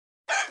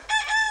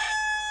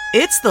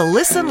It's the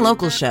Listen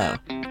Local Show,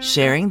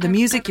 sharing the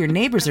music your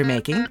neighbors are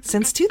making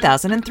since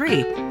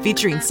 2003,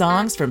 featuring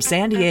songs from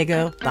San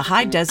Diego, the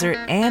High Desert,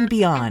 and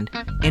beyond,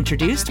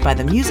 introduced by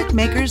the music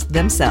makers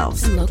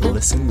themselves. The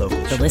Listen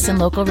Local Show. The Listen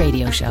Local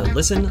Radio Show. The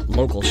Listen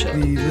Local Show.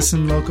 The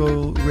Listen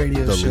Local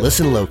Radio Show. The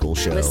Listen Local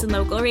Show. Listen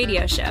Local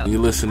Radio Show.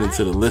 You're listening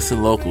to the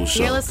Listen Local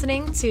Show. You're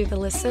listening to the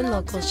Listen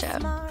Local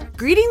Show.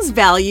 Greetings,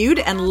 valued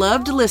and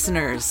loved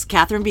listeners.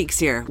 Catherine Beeks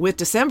here with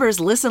December's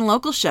Listen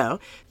Local Show,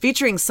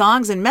 featuring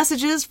songs and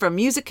messages from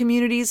music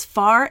communities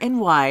far and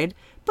wide,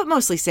 but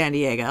mostly San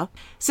Diego.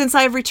 Since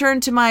I've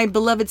returned to my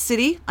beloved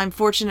city, I'm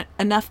fortunate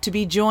enough to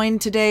be joined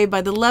today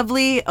by the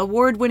lovely,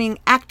 award-winning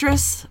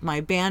actress,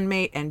 my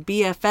bandmate and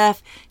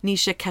BFF,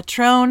 Nisha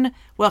Catrone.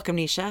 Welcome,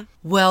 Nisha.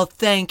 Well,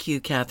 thank you,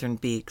 Catherine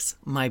Beeks,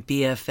 my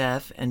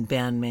BFF and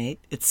bandmate.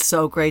 It's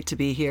so great to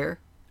be here.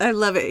 I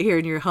love it here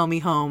in your homey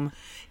home.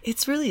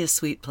 It's really a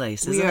sweet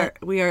place, isn't it?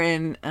 We are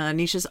in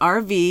Nisha's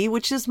RV,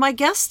 which is my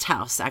guest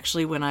house,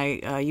 actually, when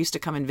I used to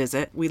come and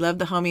visit. We love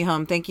the homey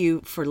home. Thank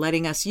you for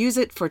letting us use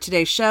it for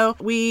today's show.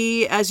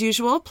 We, as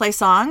usual, play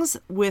songs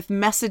with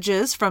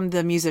messages from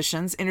the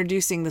musicians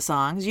introducing the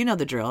songs. You know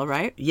the drill,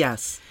 right?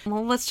 Yes.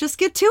 Well, let's just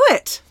get to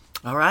it.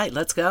 All right,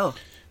 let's go.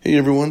 Hey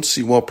everyone,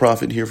 Seawall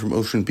Prophet here from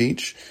Ocean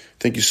Beach.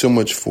 Thank you so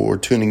much for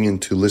tuning in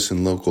to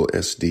Listen Local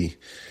SD.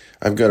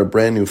 I've got a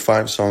brand new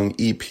 5-song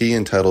EP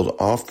entitled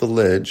Off the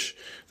Ledge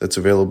that's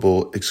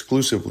available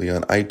exclusively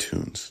on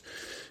iTunes.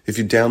 If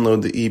you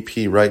download the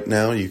EP right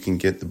now, you can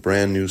get the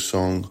brand new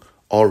song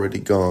Already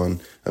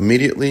Gone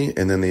immediately,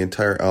 and then the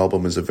entire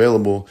album is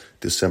available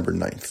December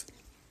 9th.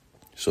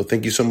 So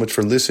thank you so much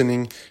for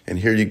listening, and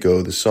here you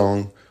go, the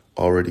song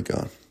Already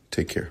Gone.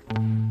 Take care.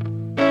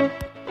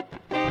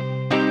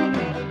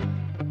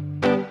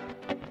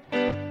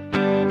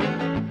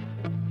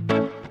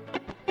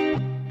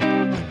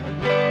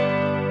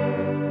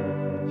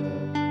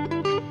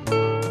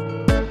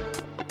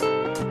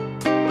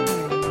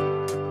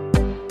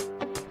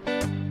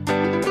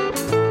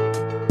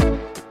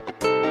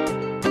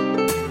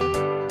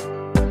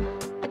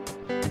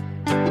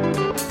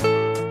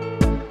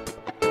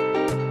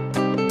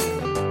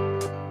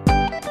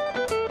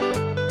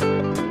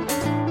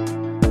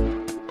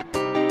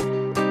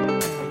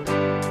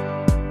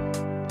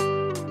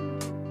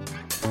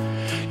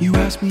 You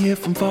ask me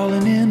if I'm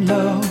falling in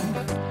love.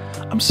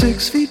 I'm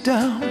 6 feet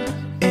down,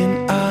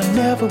 and I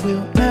never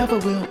will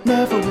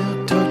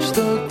touch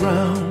the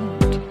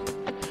ground.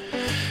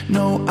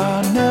 No,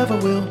 I never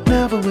will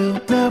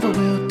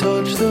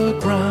touch the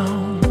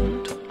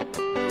ground.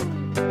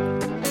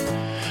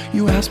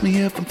 You ask me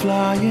if I'm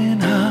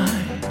flying high.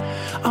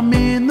 I'm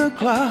in the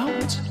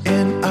clouds,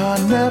 and I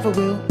never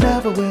will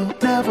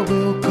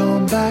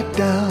come back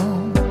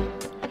down.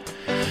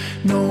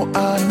 No,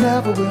 I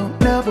never will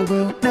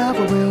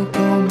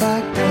come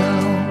back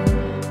down.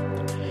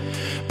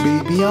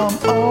 Baby, I'm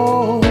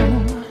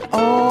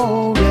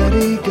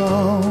already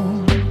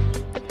gone.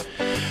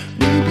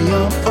 Baby,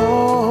 I'm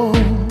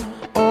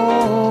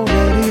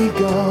already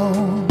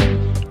gone.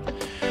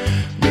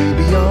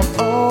 Baby, I'm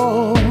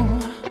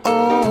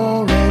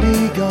already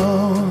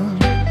gone.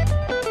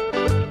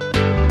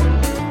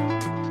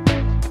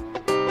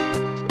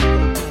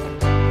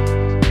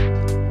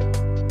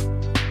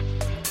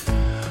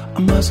 I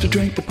must have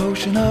drank the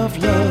potion of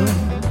love.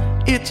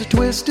 It's a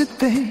twisted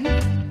thing,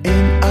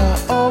 and I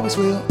always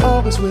will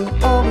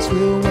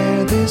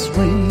wear this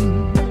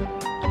ring.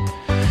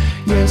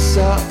 Yes,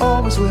 I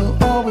always will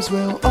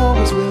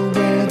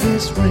wear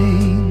this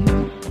ring.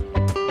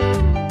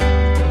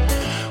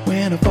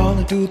 When I fall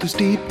into those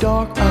deep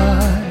dark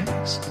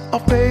eyes, I'll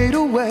fade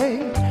away,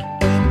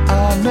 and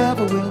I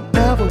never will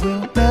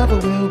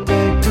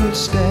beg to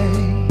stay.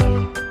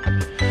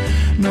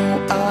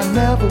 No, I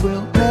never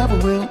will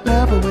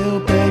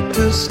beg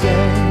to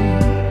stay.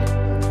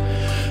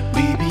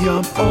 Baby,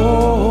 I'm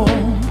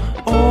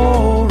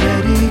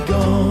already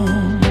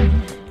gone.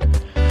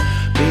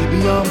 Baby,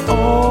 I'm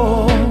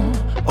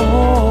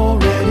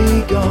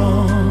already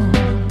gone.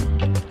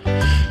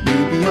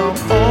 Baby, I'm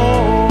already.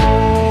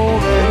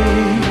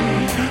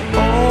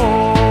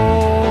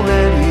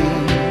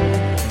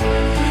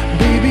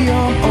 Baby,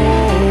 I'm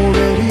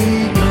already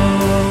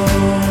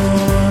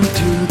gone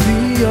to the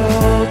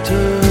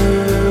altar,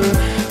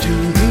 to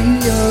the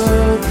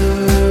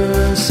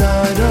other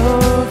side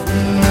of me.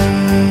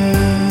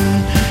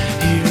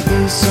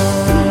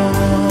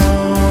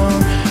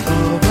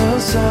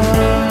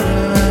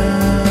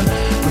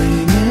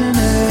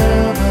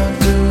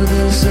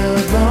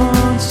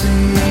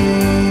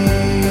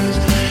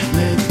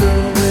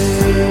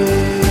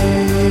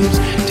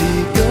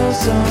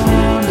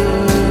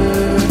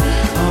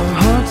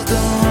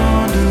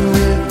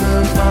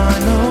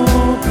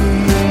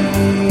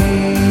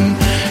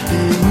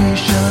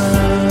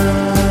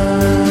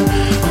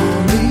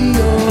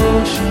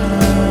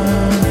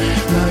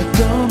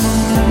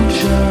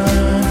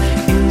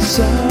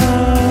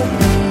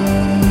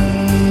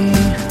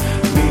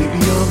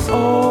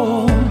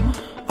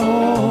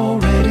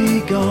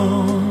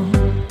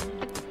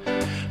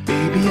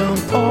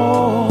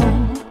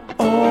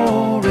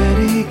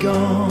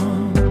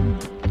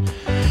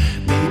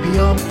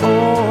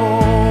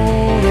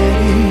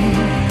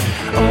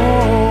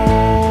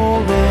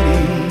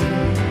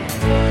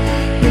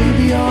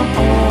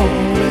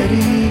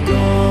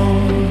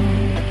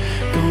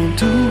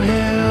 to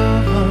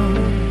heaven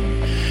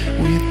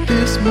with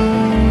this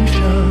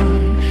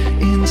moonshine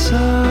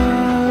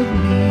inside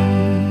me.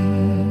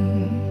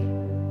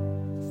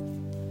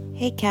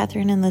 Hey,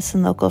 Catherine and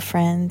Listen Local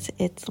friends.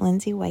 It's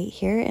Lindsay White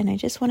here, and I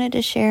just wanted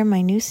to share my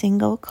new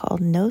single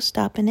called No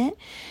Stoppin' It,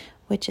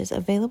 which is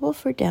available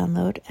for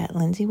download at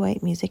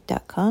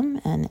lindsaywhitemusic.com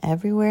and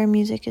everywhere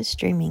music is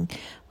streaming.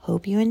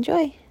 Hope you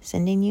enjoy.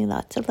 Sending you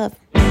lots of love.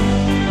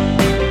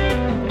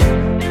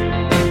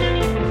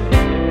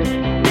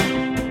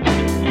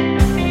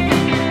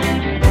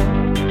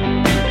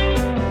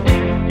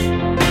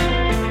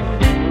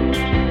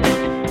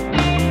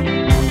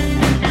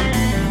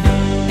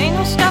 Ain't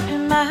no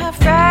stopping my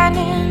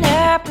frightening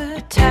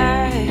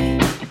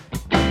appetite.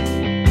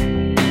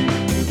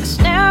 I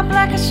snap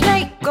like a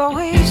snake,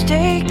 always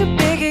take the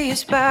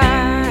biggest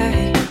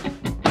bite.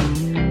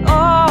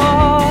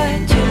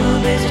 Oh,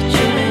 too busy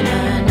chewing,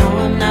 I know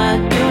I'm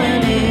not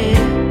doing it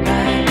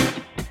right.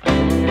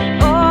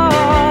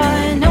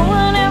 Oh, no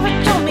one ever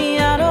told me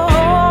how to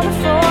hold a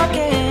fork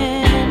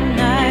and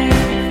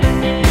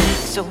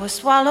knife, so I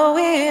swallow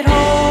it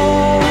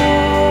whole,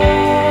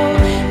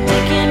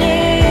 taking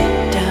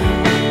it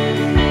down,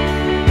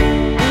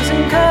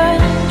 losing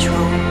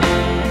control.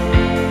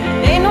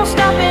 Ain't no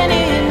stopping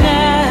it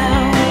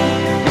now.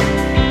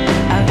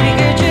 I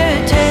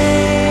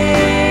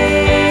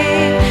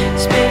regurgitate,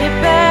 spit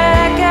it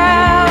back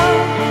out.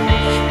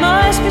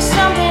 Must be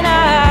something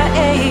I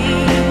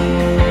ate.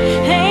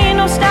 Ain't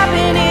no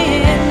stopping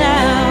it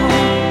now.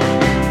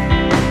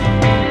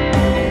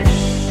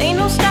 Ain't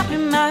no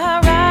stopping my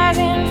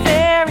rising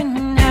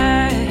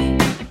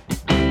Fahrenheit.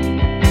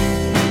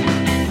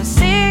 I'm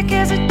sick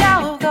as a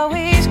dog,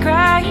 always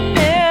crying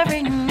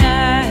every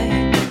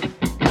night.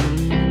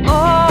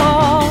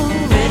 Oh,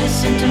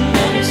 reticent to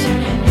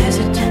medicine,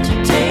 hesitant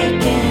to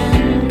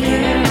taking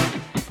care.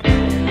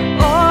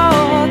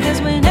 Oh,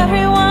 'cause when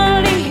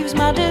everyone leaves,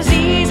 my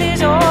disease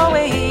is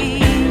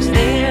always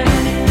there.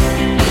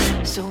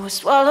 So I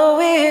swallow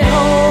it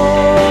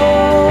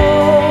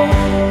whole,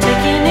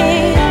 taking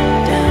it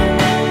down,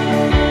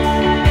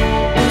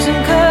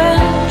 losing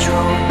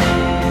control.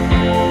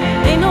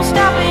 Ain't no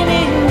stopping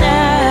it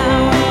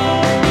now.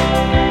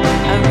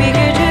 I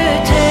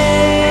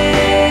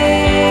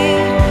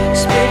regurgitate,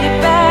 spit it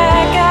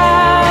back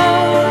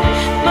out.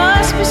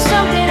 Must be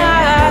something I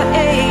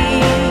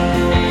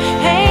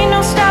ate. Ain't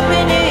no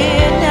stopping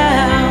it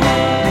now.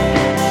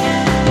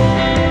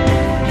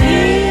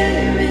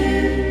 Here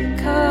it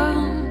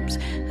comes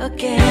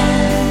again.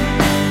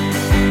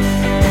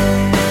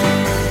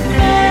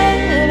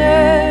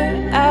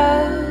 Better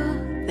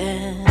out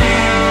than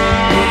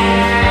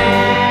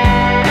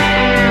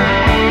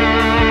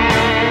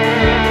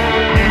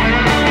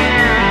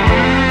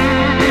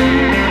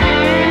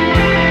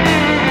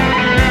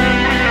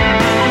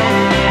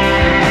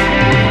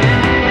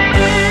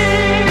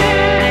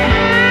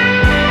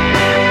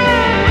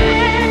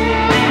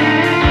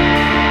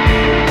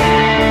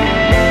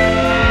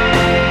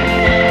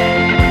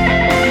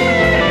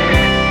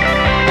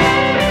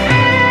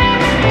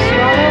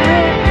swallow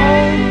it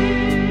whole,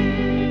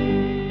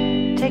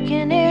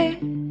 taking it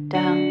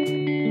down,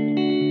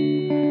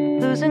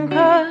 losing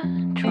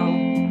control.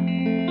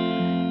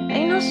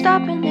 Ain't no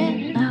stopping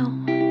it now.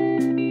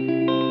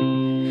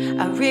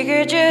 I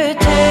regurgitate,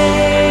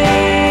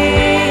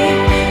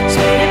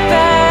 spit it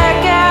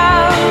back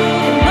out.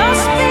 It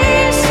must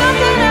be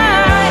something I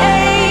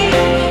ate.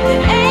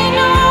 There ain't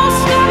no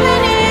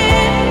stopping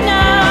it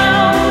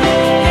now.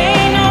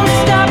 Ain't no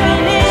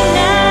stopping it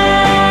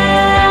now.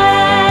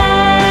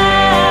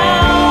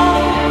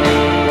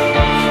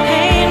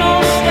 Ain't no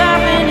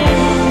stopping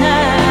it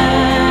now.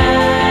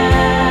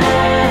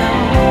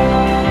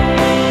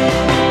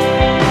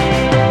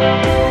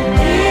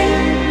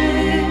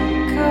 Here it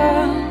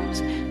comes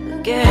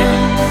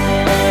again.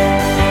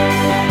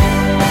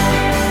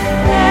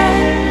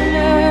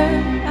 Better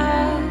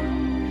out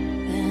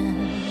than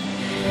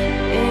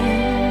in.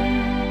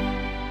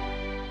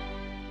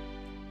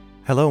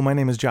 Hello, my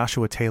name is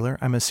Joshua Taylor.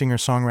 I'm a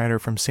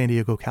singer-songwriter from San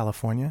Diego,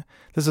 California.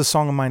 This is a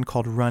song of mine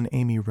called Run,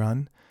 Amy,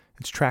 Run.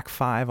 It's track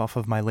 5 off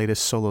of my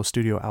latest solo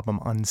studio album,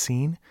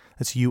 Unseen.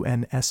 That's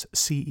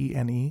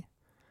Unscene.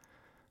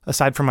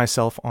 Aside from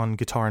myself on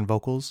guitar and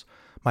vocals,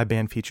 my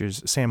band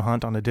features Sam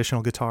Hunt on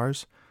additional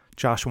guitars,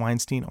 Josh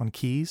Weinstein on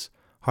keys,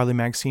 Harley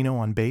Magsino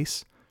on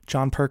bass,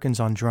 John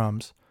Perkins on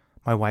drums,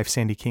 my wife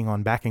Sandy King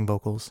on backing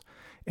vocals,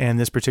 and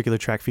this particular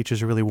track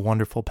features a really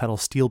wonderful pedal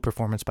steel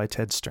performance by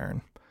Ted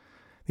Stern.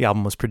 The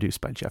album was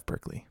produced by Jeff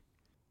Berkeley.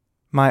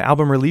 My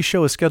album release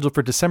show is scheduled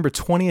for December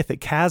 20th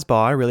at Casbah.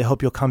 I really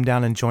hope you'll come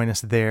down and join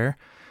us there.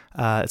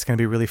 It's going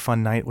to be a really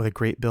fun night with a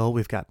great bill.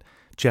 We've got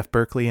Jeff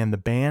Berkeley and the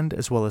band,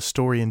 as well as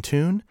Story and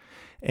Tune.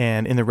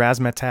 And in the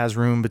Razzmatazz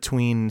room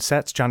between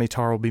sets, Johnny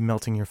Tarr will be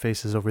melting your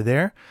faces over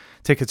there.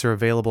 Tickets are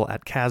available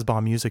at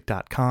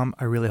casbahmusic.com.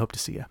 I really hope to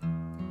see you.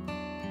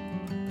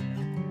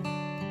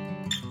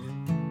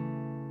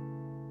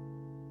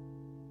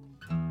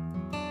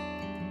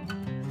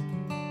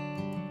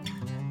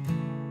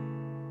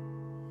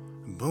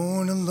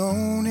 Born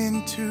alone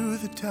into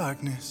the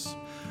darkness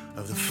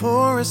of the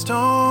forest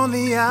on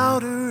the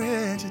outer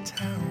edge of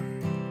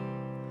town,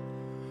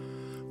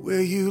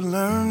 where you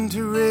learn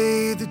to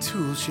raid the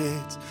tool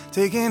sheds,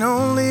 taking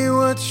only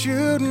what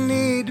you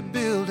need to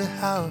build a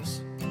house.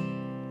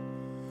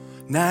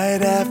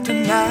 Night after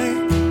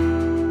night,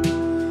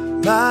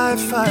 by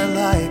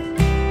firelight,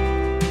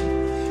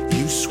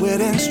 you sweat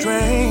and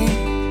strain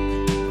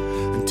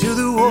until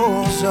the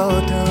walls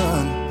are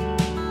done.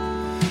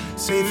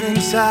 Safe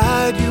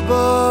inside, you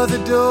bar the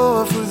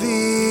door for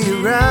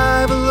the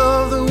arrival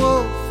of the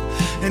wolf,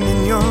 and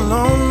in your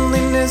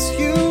loneliness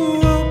you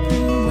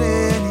open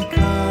when he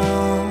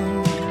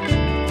comes.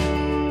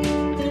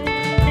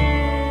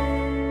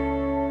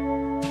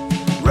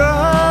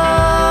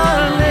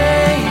 Run,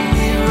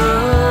 Amy,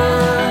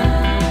 run.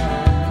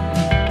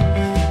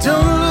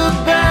 Don't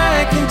look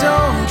back and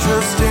don't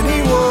trust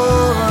anyone.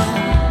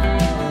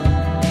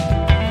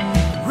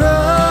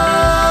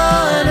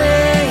 Run, Amy,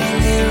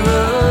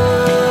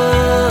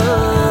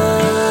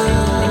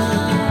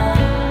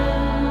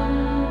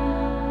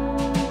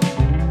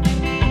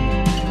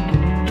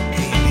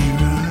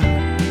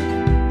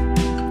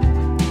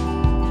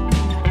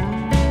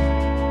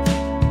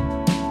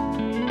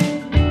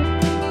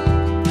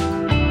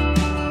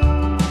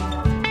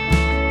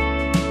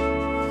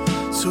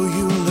 so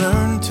you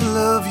learn to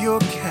love your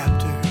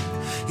captor.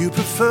 You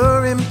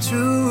prefer him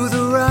to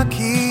the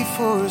rocky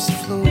forest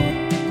floor.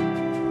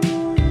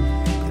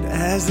 But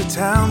as the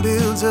town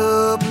builds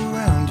up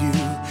around you,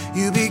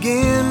 you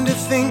begin to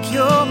think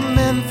you're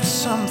meant for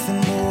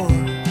something more.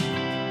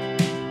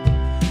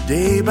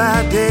 Day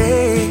by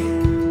day,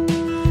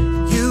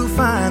 you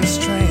find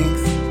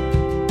strength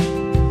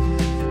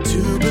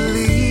to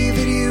believe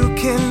that you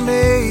can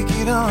make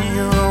it on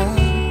your own.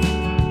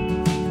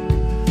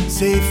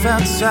 Safe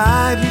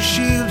outside, you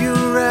shield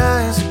your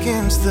eyes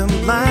against the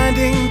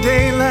blinding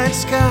daylight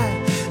sky.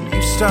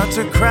 You start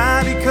to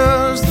cry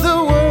because the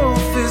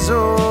wolf is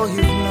all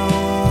you've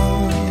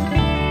known.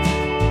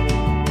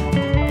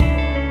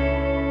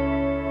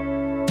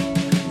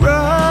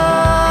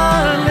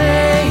 Run,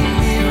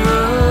 Amy,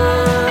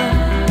 run.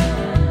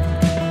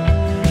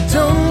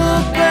 Don't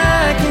look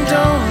back and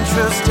don't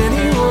trust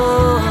anyone.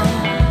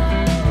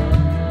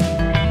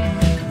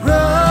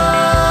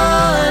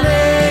 Run,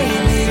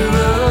 Amy,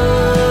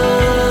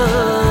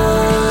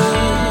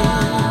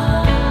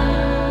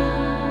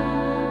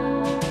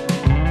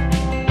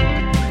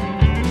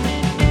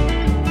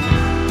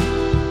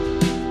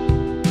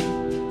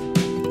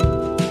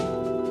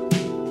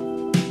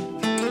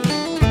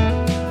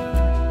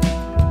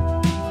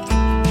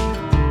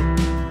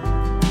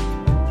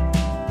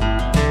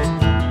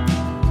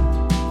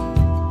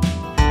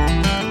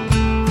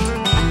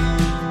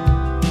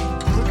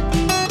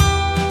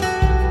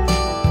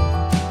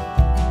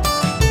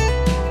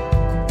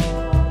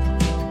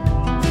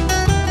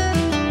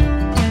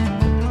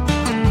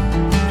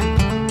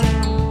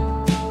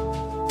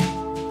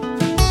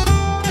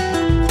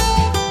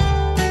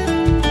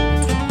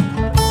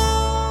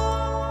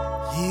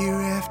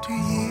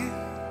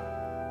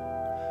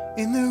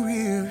 in the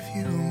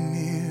rearview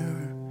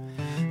mirror,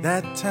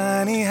 that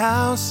tiny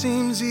house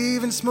seems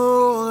even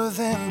smaller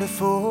than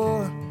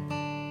before.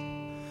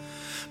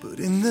 But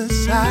in the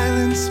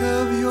silence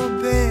of your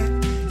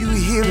bed, you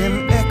hear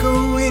him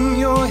echo in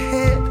your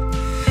head.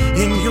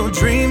 In your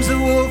dreams, the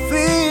wolf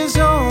is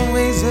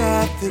always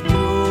at the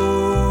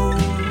door.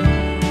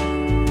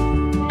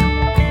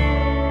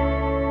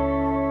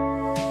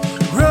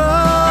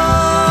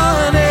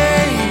 Run,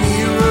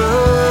 Amy,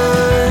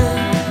 run.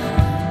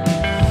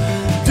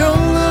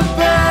 Don't look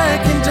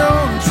back and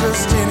don't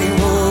trust anyone.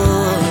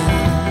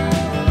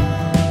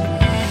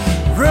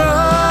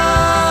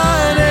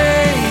 Run,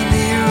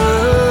 Amy,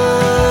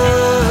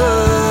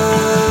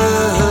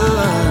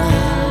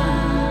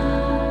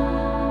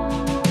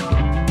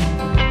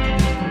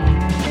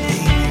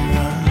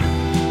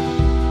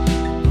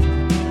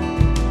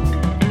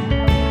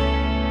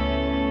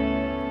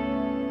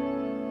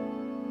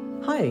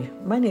 Hi,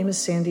 my name is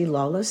Sandy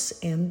Lawless,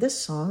 and this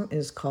song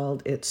is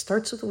called It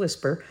Starts With a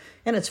Whisper,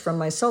 and it's from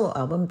my solo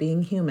album,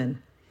 Being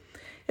Human.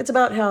 It's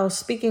about how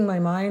speaking my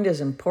mind is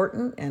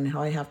important and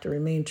how I have to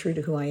remain true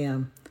to who I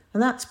am,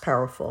 and that's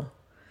powerful.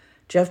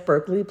 Jeff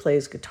Berkeley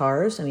plays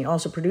guitars, and he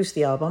also produced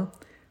the album.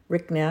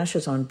 Rick Nash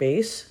is on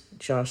bass,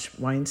 Josh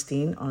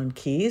Weinstein on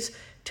keys,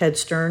 Ted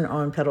Stern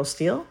on pedal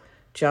steel,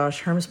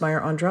 Josh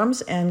Hermsmeyer on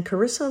drums, and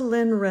Carissa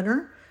Lynn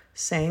Renner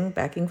sang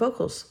backing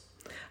vocals.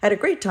 I had a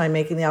great time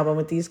making the album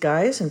with these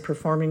guys and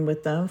performing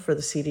with them for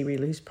the CD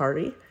release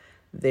party.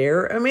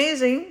 They're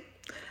amazing.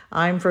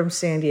 I'm from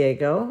San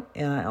Diego,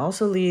 and I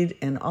also lead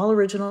an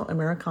all-original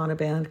Americana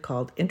band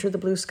called Enter the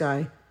Blue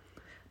Sky.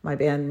 My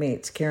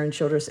bandmates Karen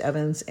Childress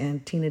Evans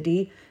and Tina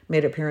D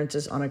made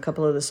appearances on a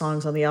couple of the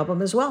songs on the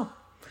album as well.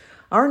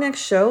 Our next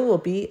show will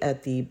be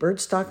at the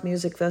Birdstock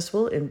Music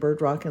Festival in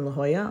Bird Rock in La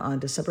Jolla on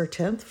December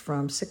 10th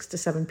from 6 to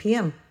 7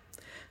 p.m.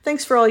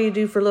 Thanks for all you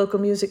do for local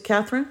music,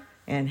 Catherine,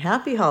 and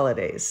happy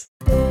holidays.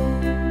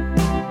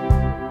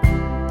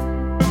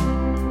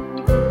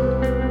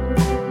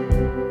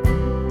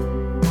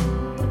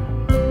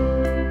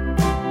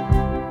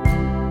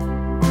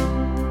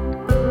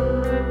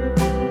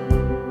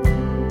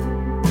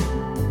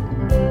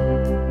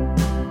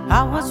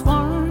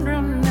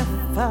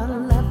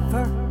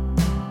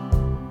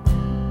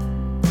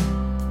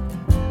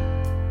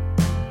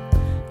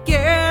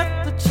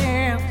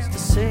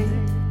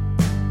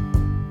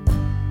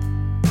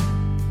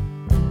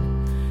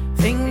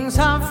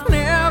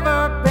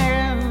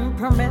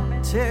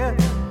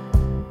 granted.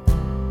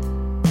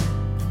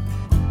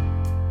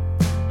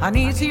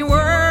 Uneasy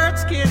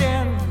words get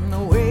in the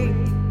way.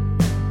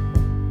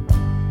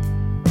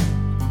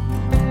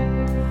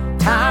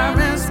 Time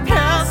is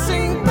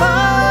passing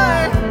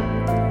by.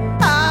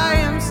 I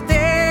am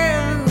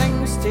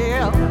standing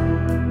still.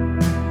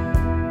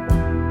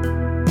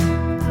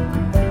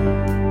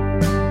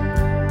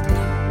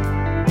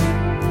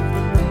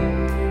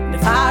 And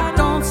if I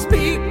don't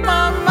speak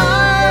my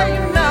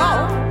mind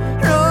now,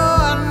 no,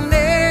 I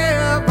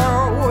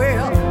never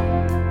will.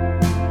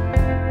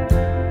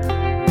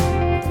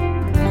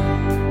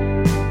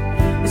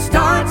 It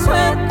starts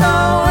with the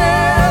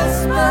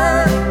whisper.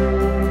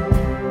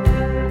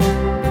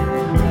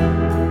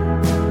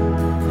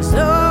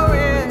 So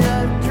in a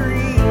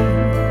dream,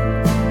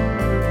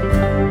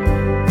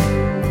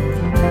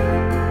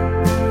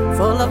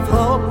 full of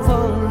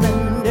hopeful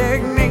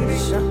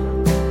indignation,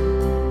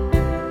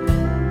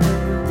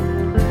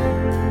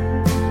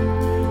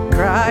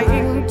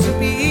 crying to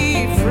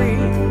be free.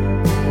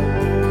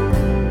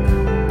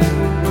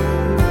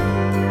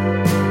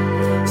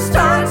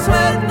 Starts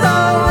with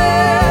the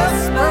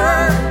whisper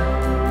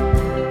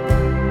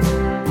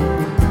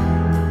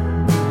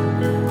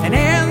and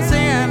ends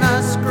in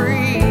a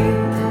scream.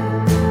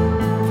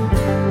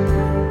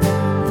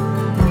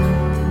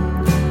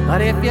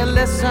 But if you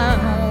listen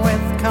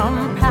with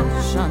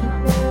compassion,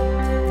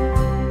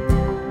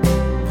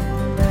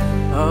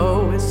 a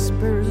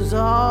whisper's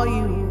all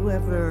you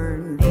ever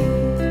need.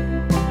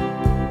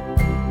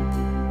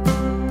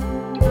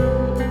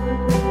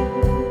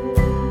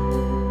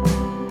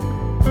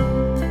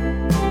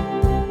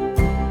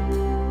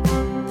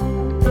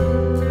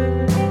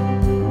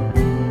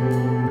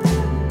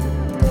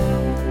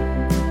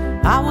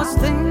 I was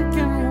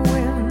thinking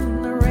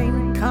when the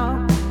rain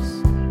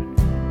comes,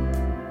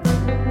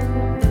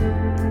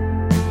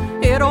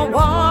 it'll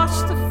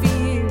wash the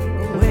fear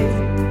away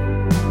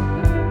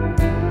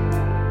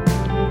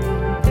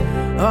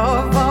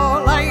of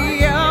all I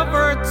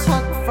ever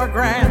took for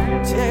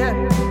granted.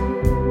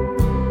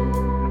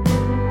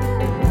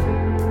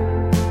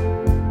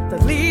 The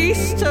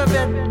least of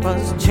it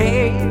was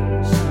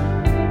change.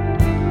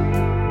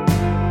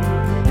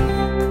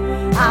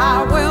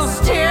 I will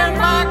stand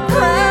my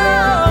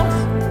ground.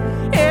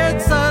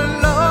 It's a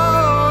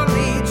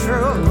lonely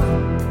truth.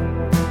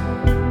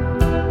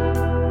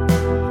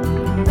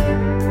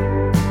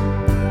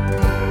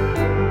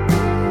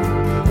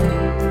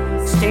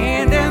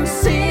 Stand and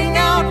sing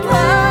out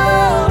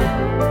loud.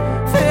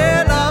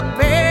 Fill up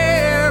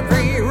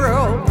every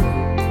room.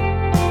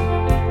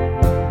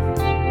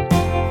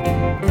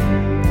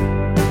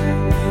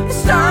 It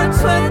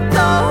starts with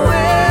the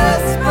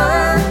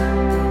whisper.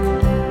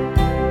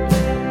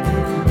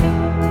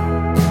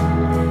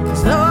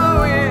 So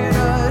in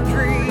a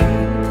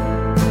dream,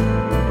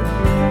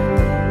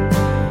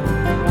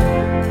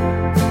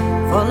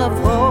 full of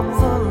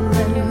hopeful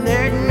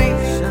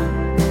indignation,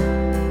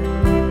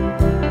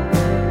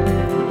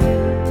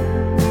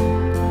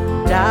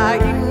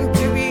 dying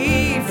to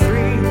be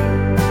free.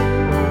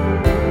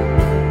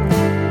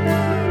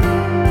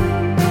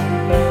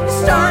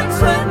 Starts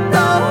with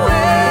the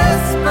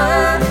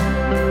whisper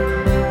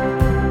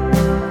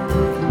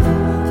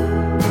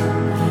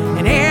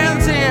and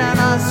ends in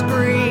a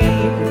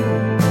scream.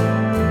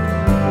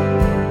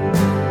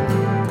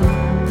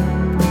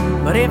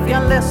 But if you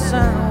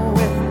listen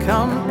with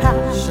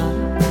compassion,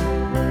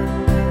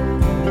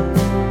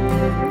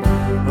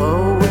 a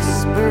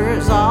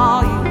whisper's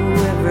all you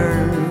ever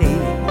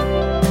need.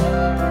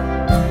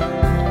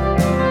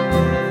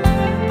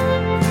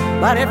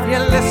 But if you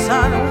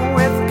listen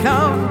with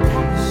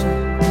compassion,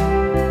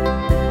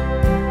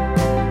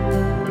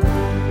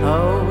 a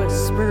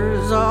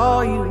whisper's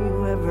all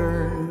you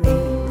ever need.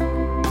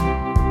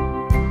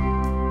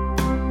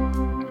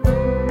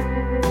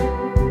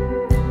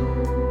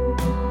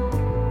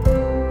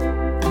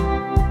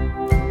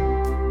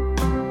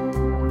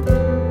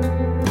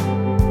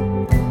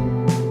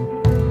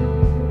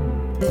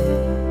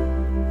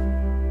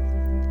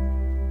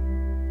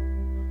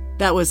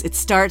 That was It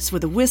Starts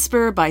With a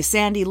Whisper by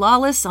Sandy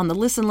Lawless on the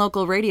Listen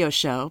Local radio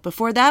show.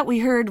 Before that, we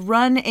heard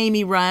Run,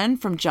 Amy, Run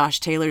from Josh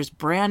Taylor's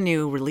brand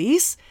new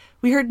release.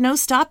 We heard No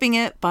Stopping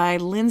It by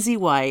Lindsay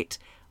White.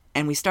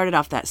 And we started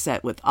off that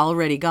set with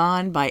Already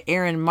Gone by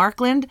Aaron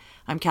Markland.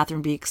 I'm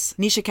Catherine Beeks.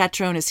 Nisha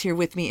Catrone is here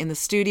with me in the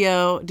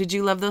studio. Did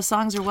you love those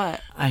songs or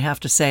what? I have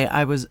to say,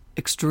 I was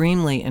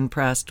extremely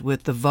impressed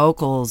with the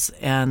vocals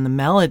and the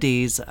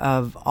melodies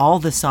of all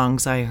the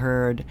songs I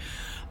heard.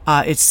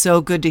 It's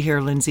so good to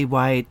hear Lindsay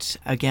White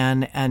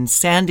again, and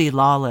Sandy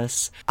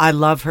Lawless. I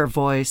love her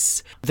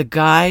voice. The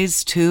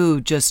guys,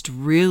 too, just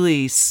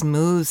really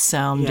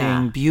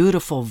smooth-sounding,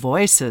 beautiful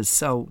voices.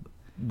 So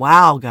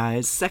wow,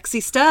 guys. Sexy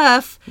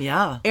stuff.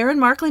 Yeah. Aaron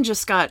Markland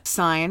just got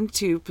signed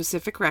to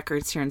Pacific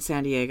Records here in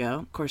San Diego.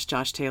 Of course,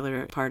 Josh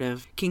Taylor, part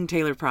of King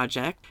Taylor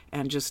Project,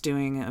 and just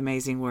doing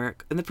amazing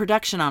work. And the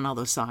production on all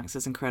those songs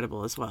is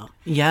incredible as well.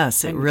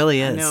 Yes, it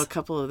really is. I know a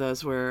couple of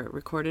those were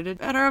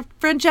recorded at our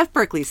friend Jeff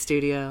Berkeley's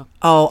studio.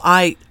 Oh,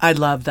 I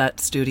love that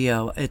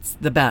studio. It's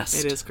the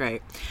best. It is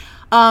great.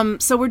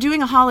 So we're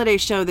doing a holiday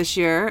show this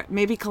year.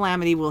 Maybe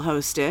Calamity will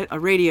host it, a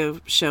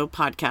radio show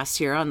podcast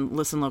here on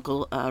Listen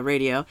Local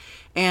Radio.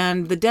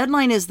 And the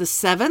deadline is the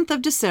 7th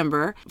of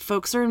December.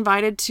 Folks are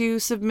invited to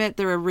submit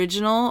their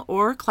original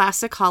or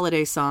classic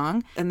holiday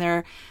song, and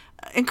they're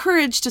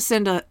encouraged to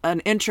send an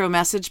intro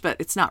message, but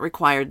it's not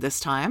required this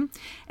time.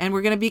 And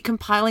we're going to be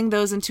compiling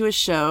those into a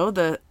show,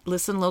 the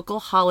Listen Local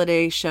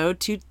Holiday Show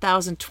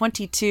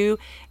 2022,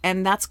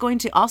 and that's going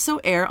to also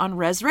air on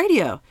Res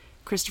Radio.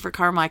 Christopher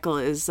Carmichael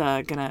is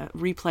going to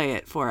replay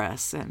it for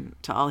us and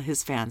to all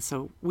his fans.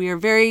 So we are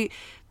very,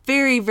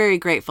 very, very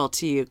grateful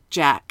to you,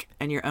 Jack,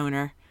 and your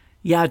owner.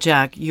 Yeah,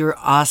 Jack, you're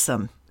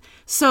awesome.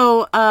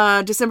 So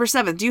December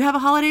 7th, do you have a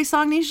holiday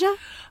song, Nisha?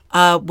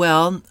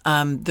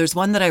 There's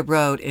one that I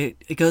wrote.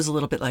 It goes a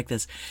little bit like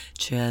this: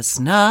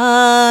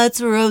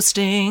 chestnuts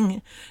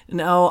roasting.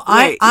 No,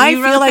 Wait, I you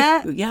feel wrote like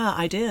that? Yeah,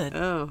 I did.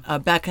 Oh,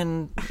 back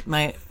in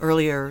my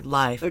earlier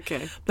life.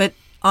 Okay, but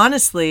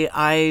honestly,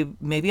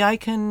 maybe I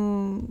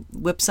can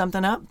whip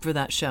something up for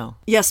that show.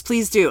 Yes,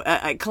 please do.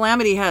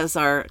 Calamity has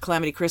our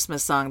Calamity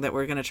Christmas song that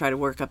we're going to try to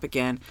work up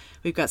again.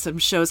 We've got some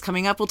shows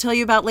coming up we'll tell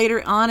you about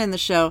later on in the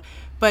show.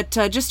 But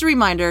just a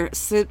reminder,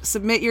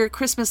 submit your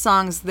Christmas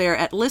songs there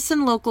at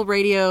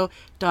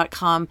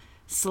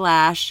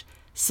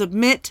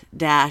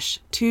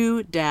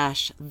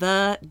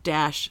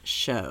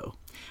listenlocalradio.com/submit-to-the-show.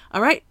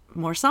 All right,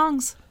 more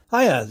songs.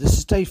 Hiya, this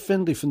is Dave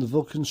Findlay from the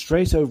Vulcan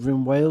Strait over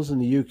in Wales in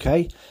the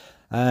UK.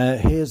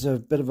 Here's a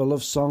bit of a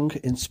love song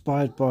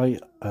inspired by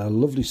a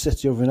lovely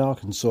city over in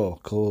Arkansas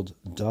called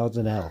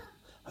Dardanelle.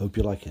 Hope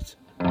you like it.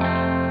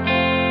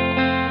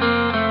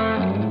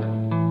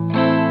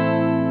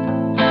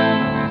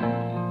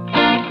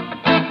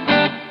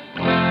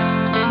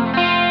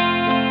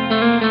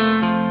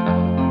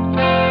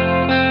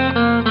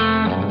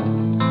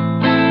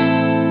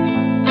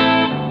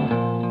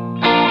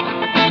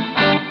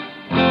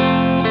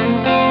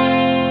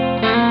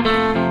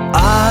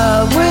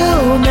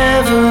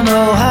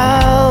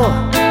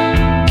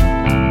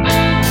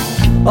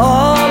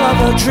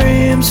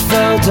 Dreams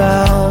fell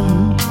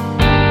down.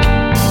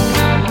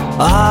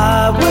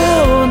 I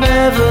will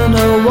never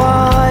know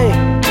why.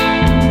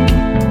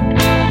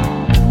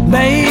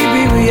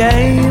 Maybe we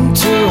aim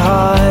too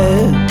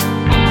high.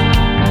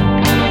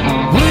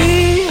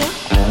 We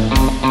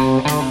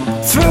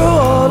threw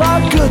all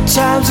our good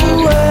times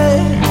away.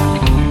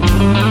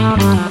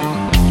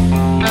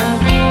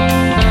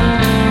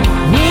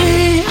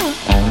 We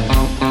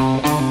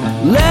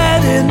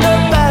let in the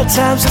bad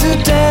times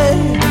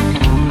today.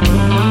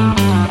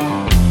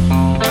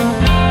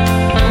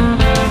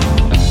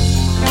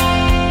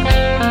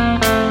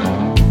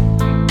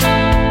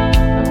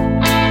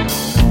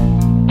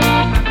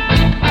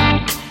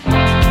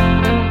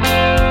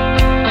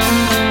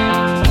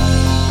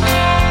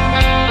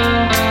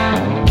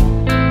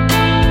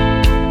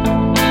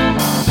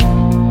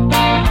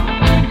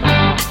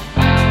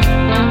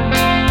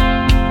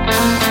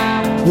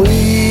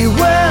 We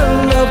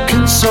were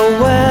looking so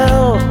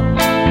well,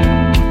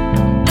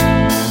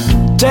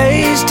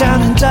 days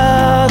down in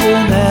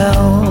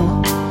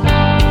Dardanelle.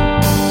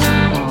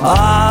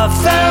 I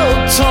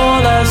felt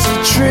tall as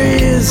the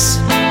trees,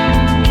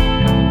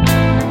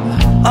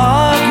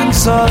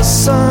 Arkansas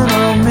sun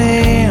on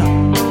me.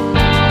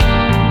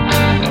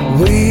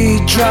 We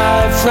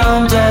drive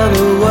from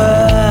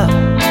Delaware,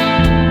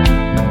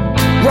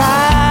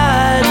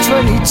 ride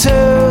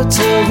 22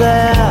 till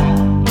there.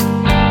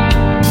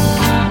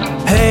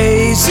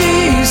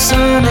 Hazy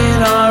sun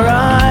in our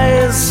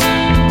eyes,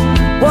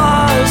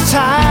 was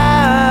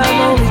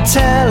time only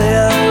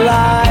telling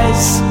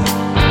lies.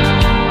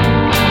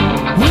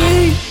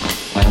 We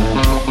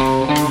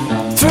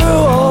threw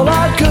all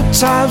our good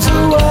times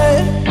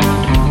away.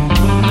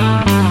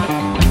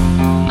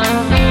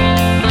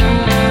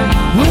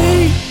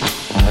 We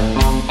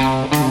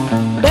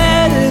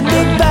let in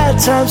the bad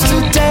times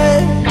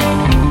today.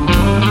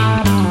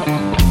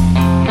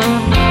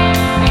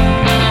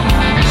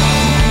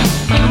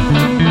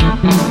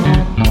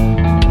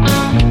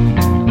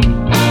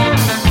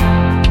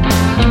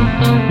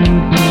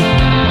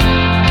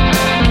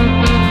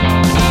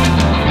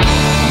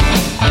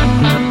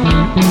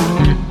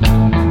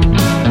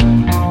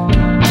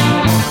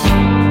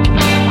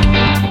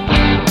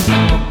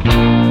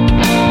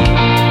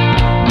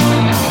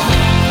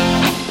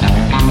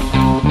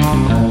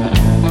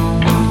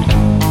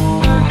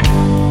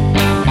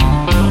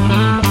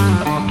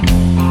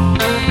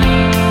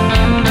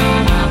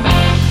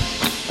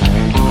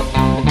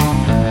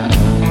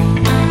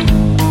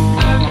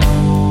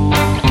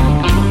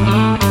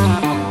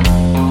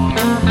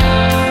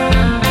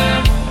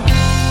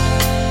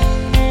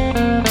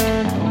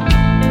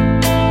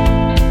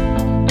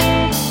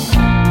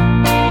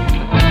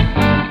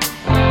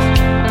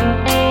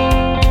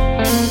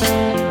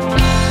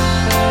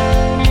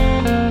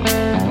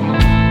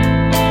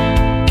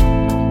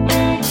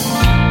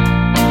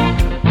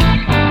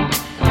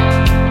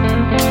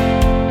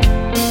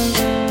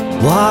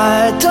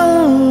 Why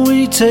don't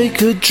we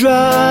take a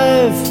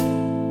drive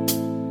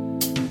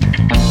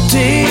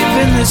deep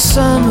in the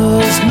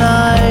summer's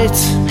night?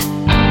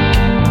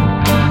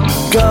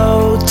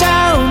 Go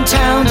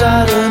downtown,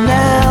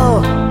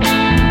 Dardanelle.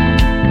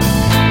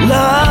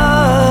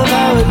 Love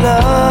how we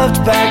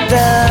loved back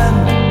then.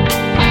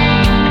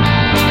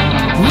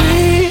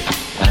 We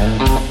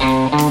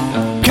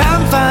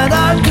can find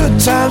our good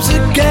times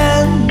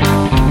again.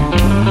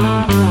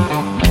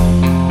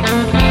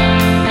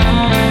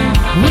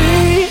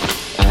 We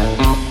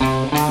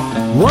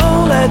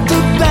won't let the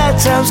bad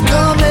times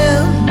come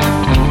in.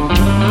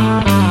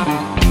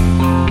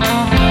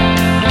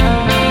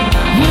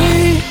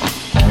 We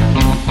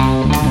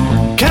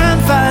can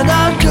find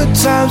our good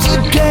times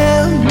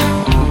again.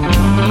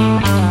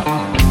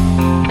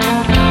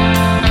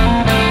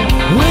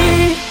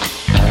 We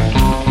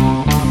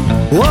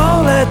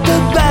won't let the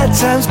bad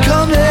times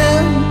come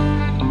in.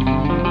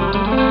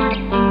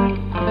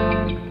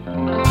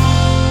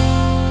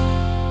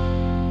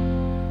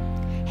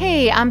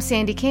 Hey, I'm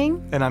Sandy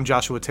King. And I'm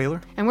Joshua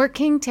Taylor. And we're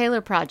King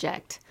Taylor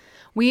Project.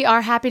 We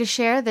are happy to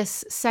share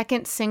this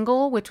second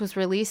single, which was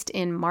released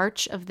in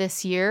March of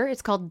this year.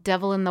 It's called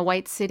Devil in the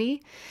White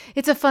City.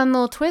 It's a fun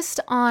little twist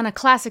on a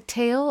classic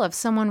tale of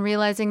someone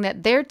realizing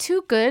that they're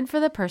too good for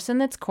the person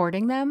that's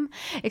courting them.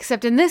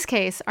 Except in this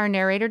case, our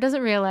narrator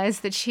doesn't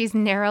realize that she's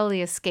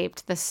narrowly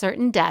escaped the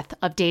certain death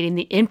of dating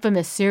the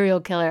infamous serial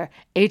killer,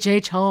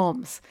 H.H.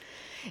 Holmes.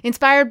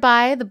 Inspired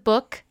by the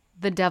book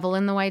The Devil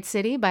in the White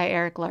City by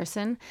Eric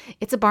Larson,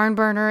 it's a barn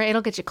burner.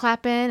 It'll get you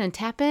clapping and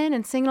tapping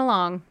and singing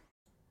along.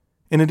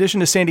 In addition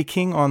to Sandy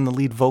King on the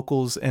lead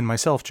vocals and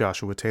myself,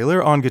 Joshua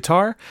Taylor, on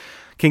guitar,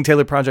 King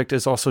Taylor Project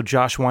is also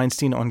Josh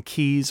Weinstein on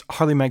keys,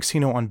 Harley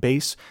Magsino on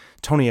bass,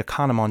 Tony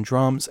Econom on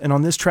drums, and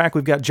on this track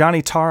we've got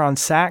Johnny Tarr on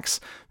sax,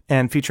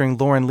 and featuring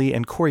Lauren Lee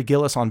and Corey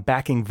Gillis on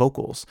backing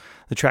vocals.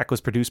 The track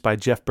was produced by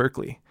Jeff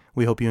Berkeley.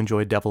 We hope you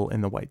enjoy Devil in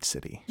the White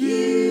City.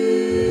 You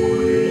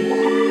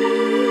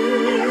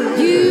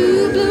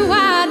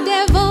blue-eyed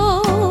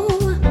devil,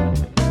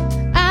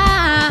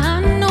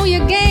 I know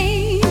your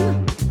game.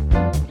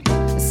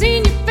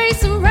 Seen your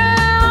face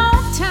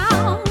around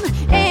town,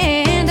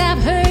 and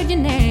I've heard your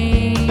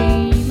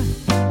name.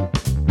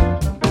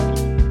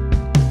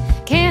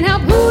 Can't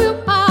help who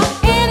you are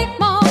any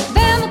more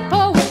than the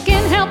poet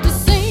can help to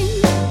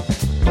sing.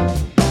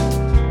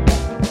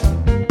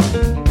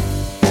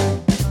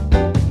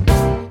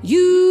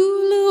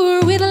 You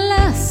lure with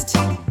lust,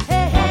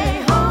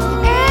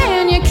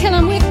 and you kill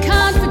 'em with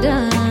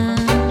confidence.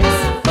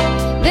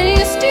 Then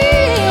you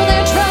steal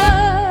their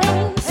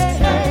trust,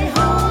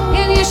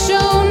 and you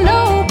show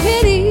no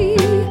pity.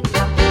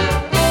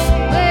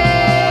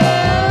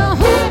 Well,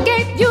 who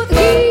gave you the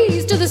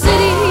keys to the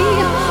city?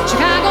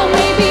 Chicago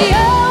may be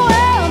your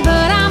world,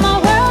 but I'm a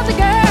worldly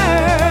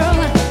girl.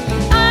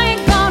 I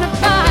ain't gonna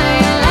buy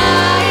a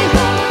lie.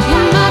 You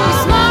might be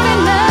smart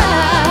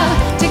enough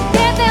to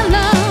get their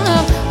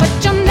love, but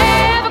you're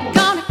never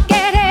gonna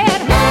get it.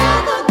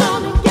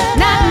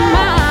 Not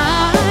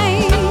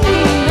mine.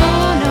 No,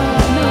 no,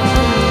 no.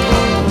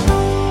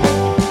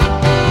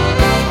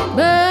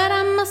 But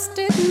I must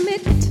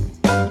admit,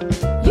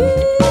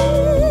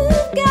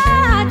 you've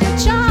got your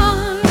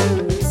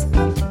charms.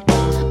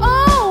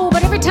 Oh,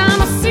 but every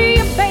time I see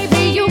you,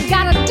 baby, you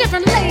got a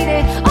different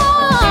lady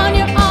on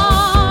your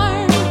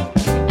arm.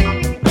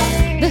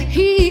 The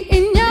heat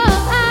in your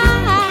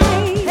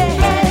eyes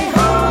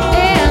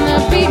and the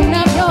beating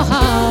of your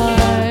heart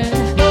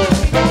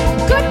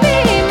could be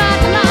my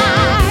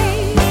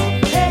demise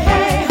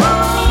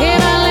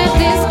if I let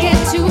this get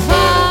too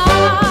far.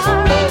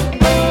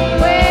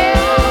 Well,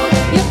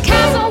 your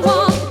castle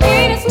walls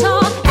ain't as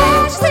tall as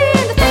you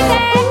seem to think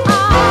they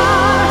are.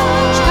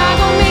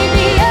 Chicago may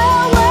be your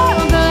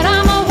world, but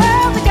I'm a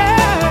worldly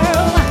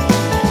girl.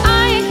 I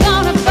ain't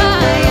gonna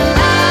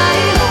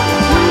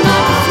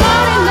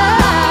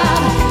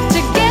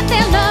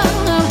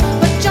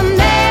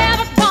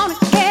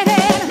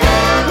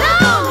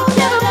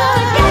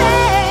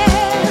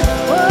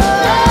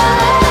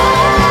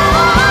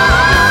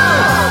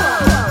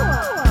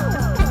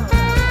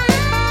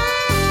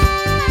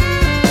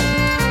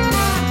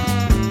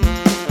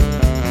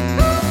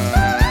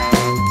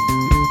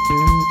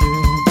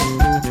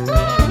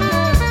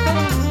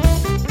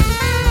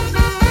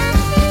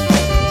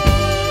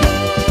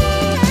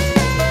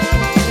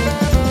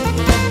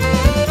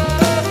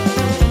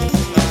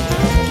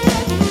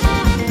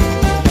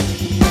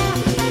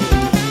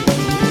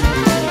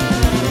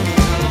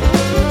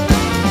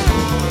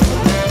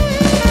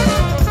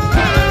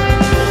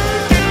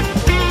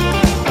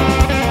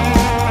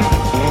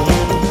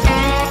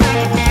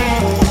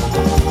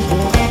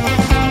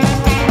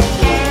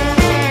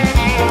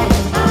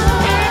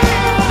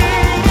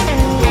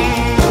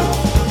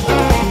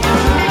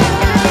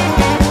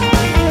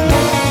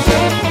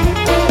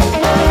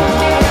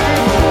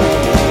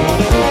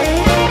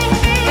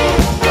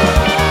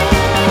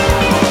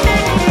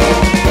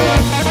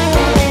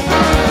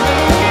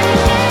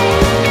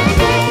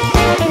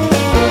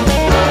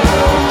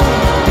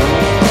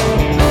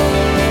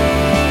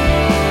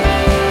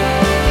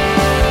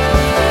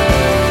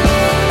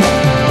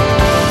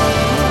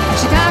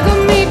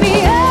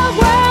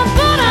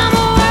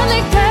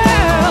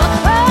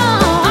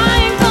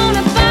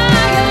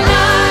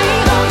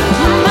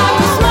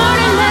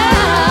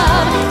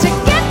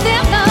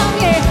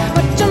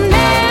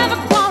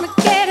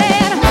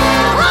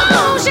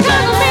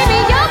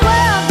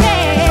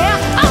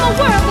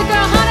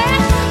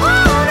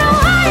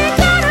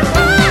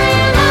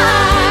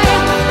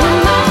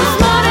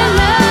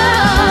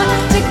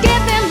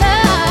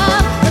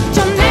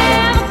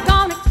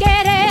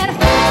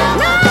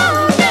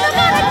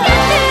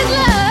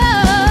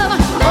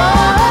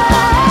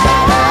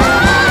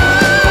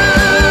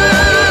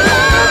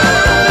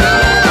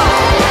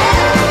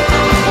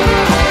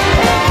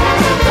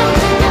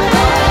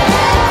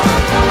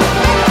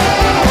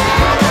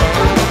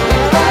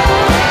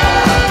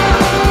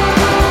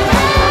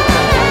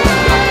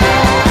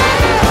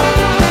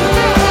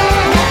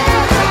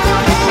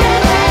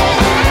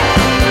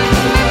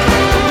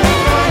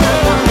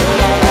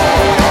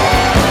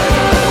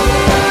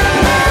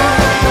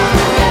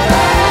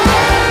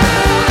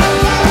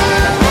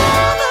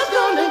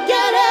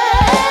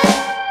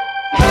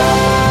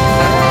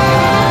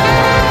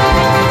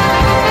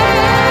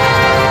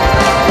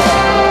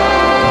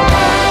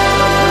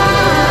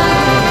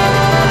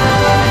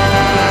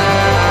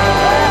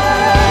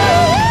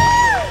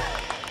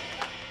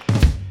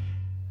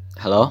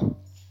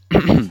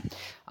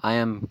I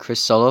am Chris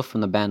Solo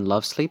from the band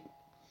Love Sleep.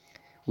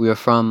 We are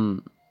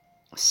from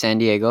San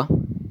Diego.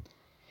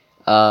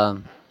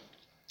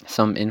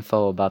 Some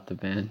info about the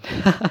band.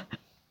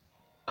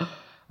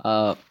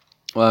 Well,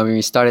 when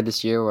we started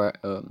this year,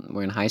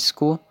 we're in high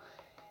school.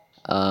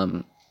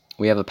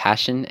 We have a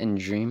passion and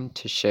dream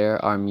to share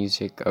our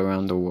music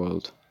around the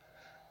world.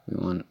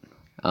 We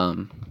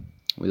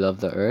love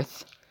the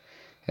earth,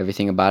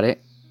 everything about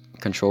it.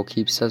 Control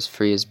keeps us,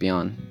 free is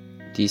beyond.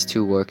 These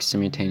two work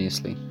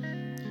simultaneously.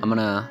 I'm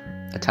gonna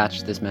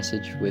attach this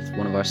message with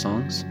one of our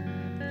songs.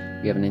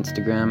 We have an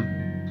Instagram,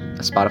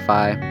 a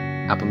Spotify,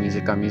 Apple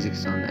Music. Our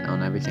music's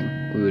on everything.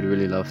 We would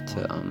really love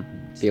to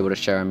be able to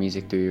share our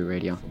music through your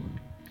radio.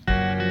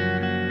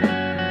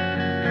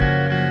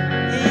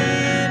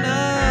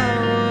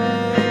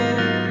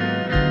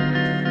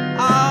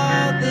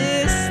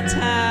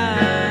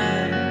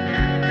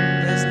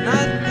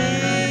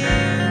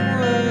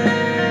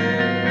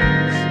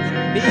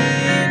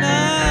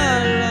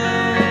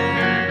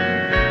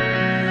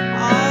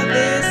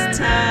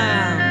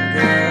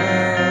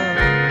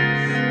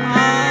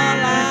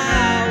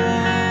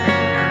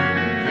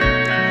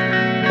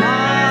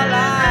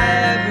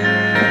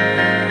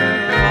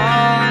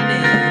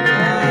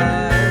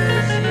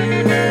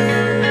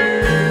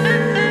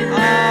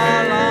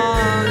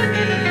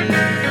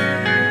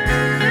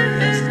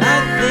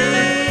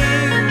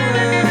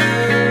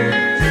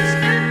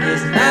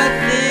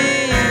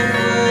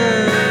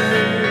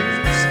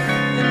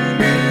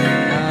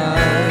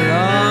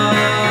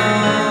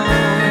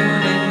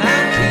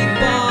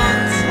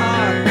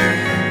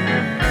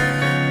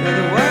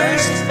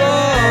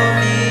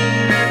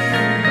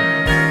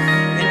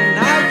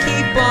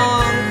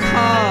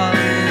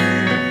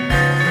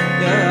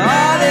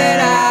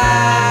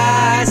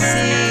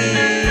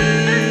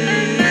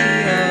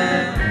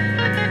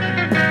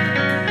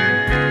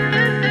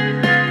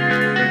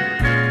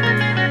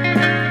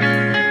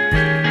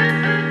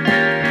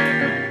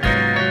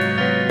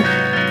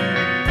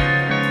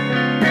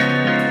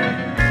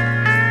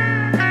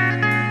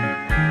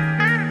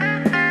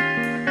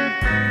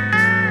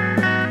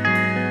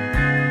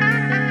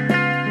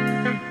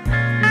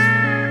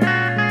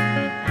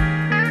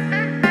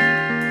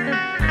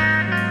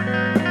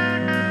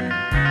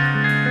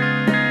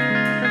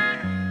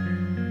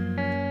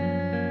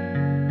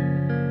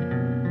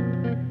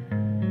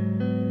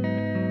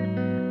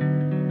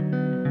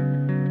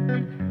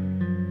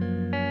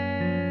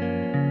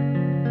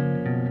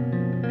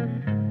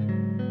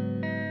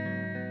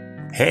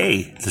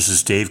 Hey, this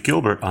is Dave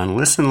Gilbert on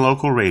Listen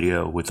Local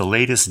Radio with the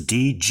latest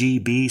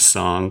DGB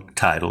song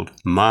titled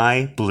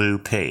My Blue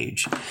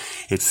Page.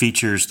 It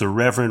features the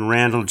Reverend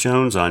Randall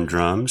Jones on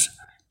drums,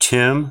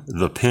 Tim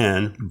the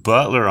Pen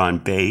Butler on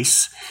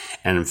bass,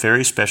 and a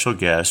very special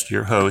guest,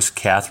 your host,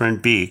 Catherine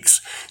Beeks,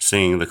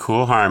 singing the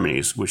cool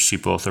harmonies, which she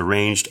both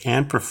arranged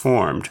and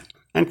performed,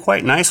 and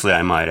quite nicely,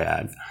 I might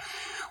add.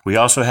 We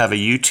also have a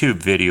YouTube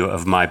video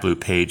of My Blue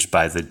Page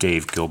by the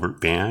Dave Gilbert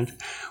Band,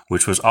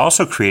 which was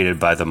also created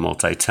by the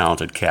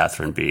multi-talented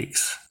Catherine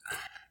Beeks.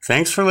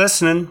 Thanks for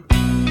listening.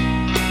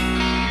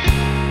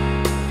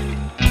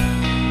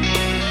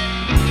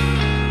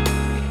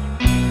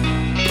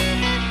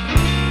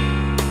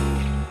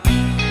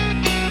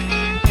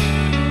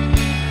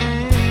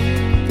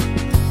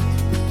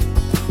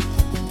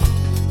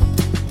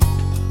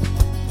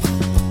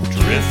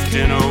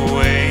 Drifting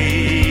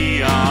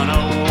away on a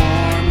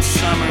warm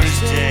summer's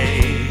day,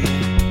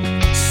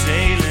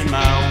 sailing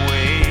my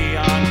way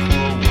on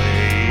cool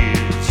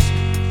waves.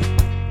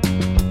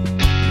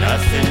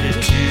 Nothing to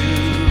do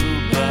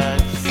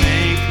but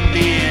think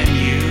me and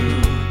you.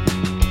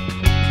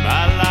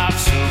 My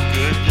life's so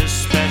good this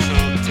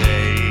special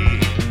day.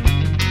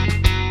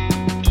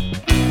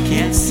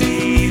 Can't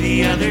see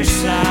the other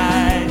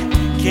side,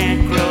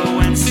 can't grow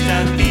and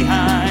stuck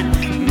behind.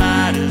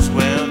 Might as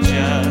well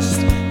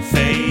just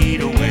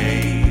fade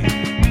away.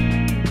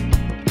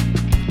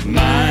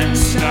 Minds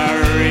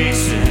start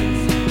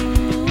racing,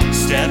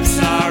 steps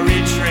are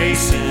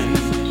retracing.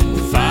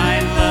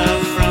 Find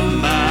love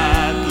from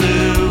my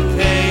blue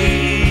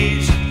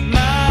page.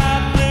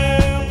 My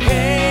blue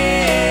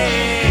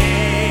page.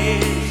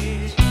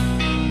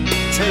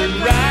 Turn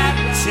right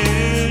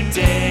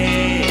today.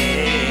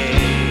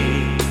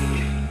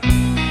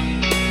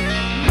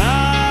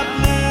 My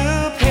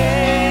blue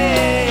page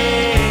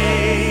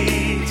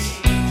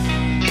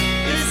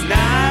is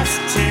nice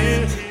today.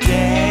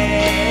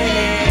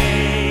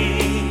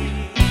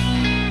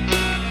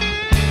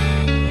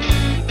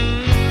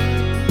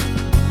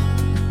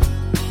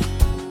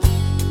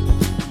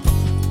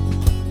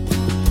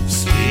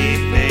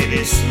 Sleep,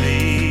 baby,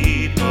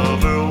 sleep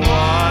over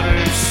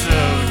water so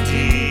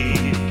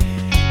deep.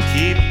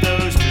 Keep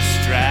those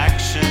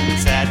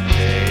distractions at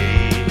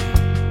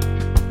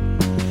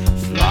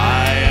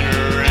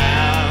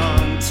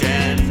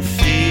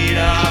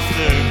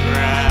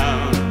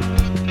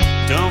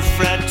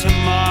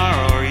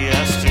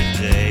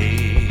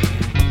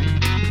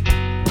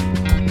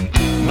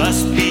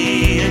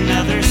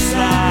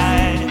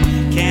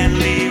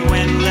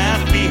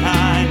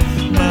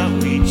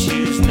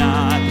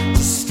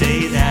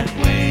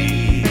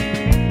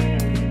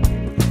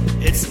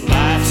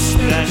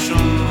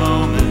special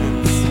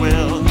moments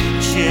we'll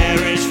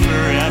cherish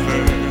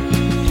forever.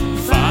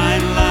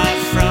 Find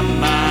life from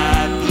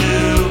my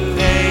blue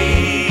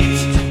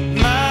page,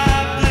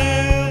 my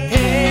blue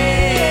page.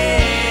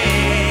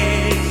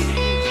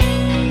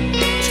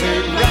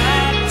 Turn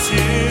right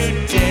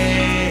today.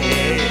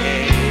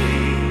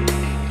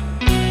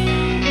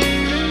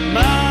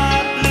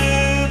 My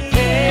blue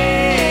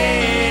page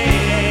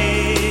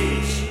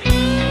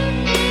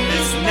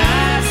is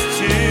nice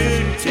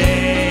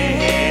today.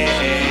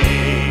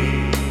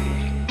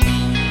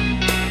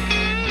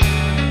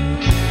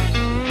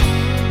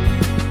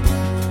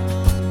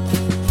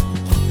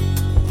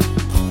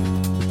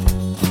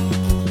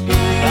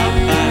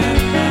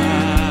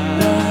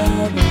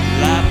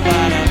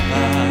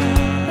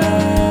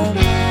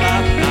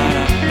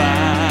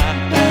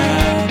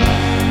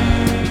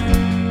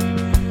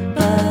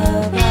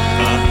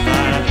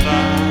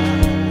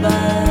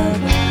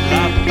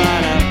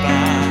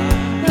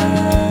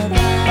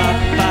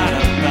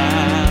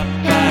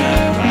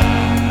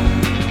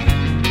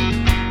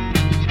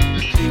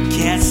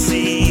 Can't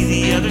see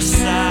the other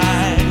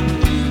side,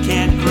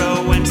 can't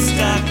grow when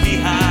stuck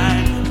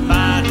behind.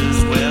 Might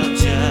as well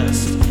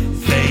just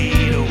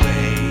fade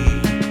away.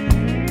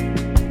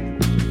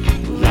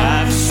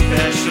 Life's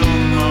special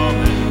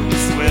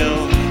moments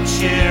we'll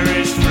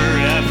cherish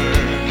forever.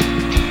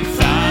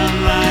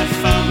 Found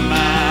life on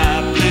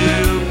my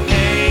blue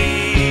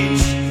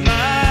page,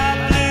 my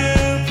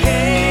blue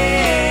page.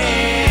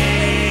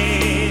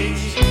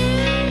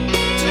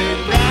 Turn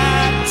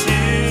right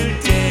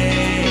today.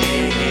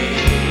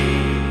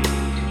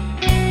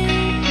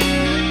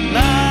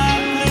 My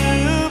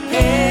blue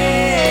page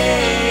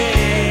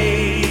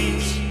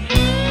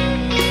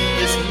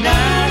is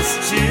nice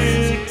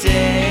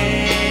today.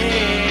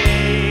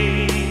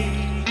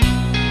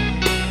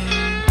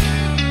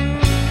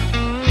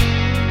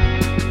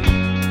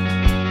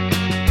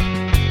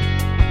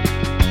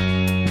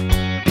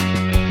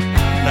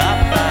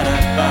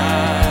 Ba-ba-da-ba,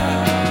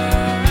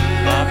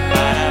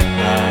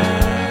 ba-ba-da-ba,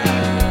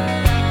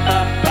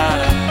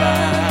 ba-ba-da-ba,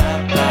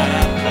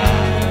 ba-da-ba.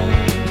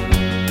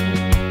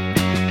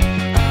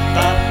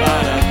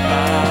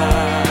 Ba-ba-da-ba,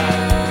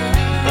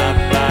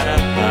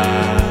 ba-ba-da-ba,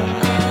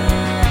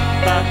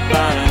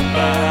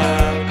 ba-ba-da-ba,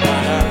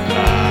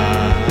 ba-da-ba.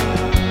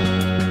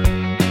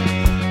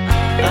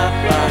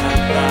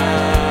 Ba-ba-da-ba,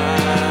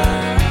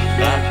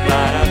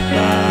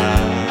 ba-ba-da-ba,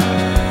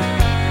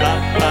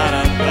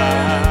 ba-ba-da-ba,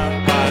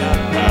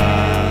 ba-da-ba.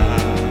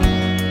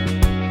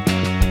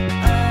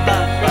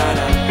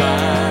 Ba-ba-da-ba,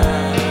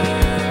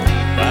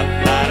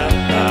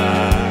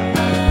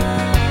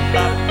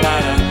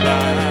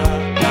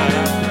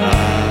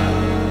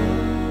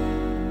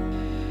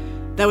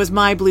 That was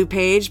My Blue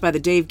Page by the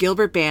Dave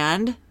Gilbert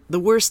Band, The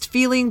Worst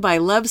Feeling by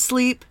Love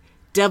Sleep,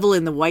 Devil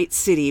in the White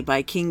City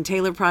by King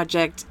Taylor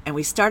Project, and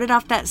we started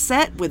off that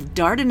set with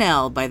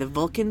Dardanelle by the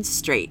Vulcan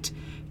Straight.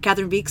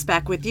 Catherine Beeks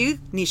back with you.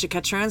 Nisha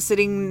Catron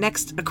sitting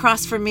next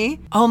across from me.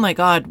 Oh my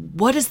God,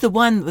 what is the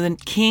one, the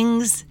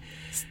King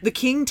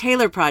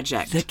Taylor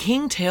Project. The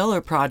King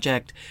Taylor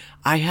Project.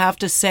 I have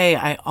to say,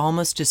 I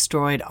almost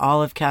destroyed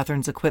all of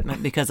Catherine's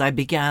equipment because I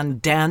began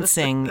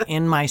dancing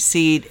in my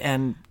seat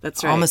and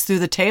That's right. almost threw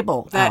the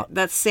table out.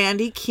 That's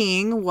Sandy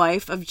King,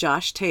 wife of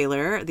Josh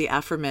Taylor, the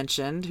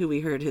aforementioned, who we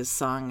heard his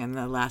song in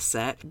the last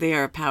set. They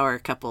are a power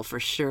couple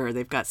for sure.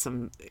 They've got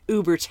some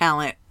uber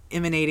talent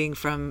emanating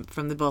from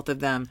the both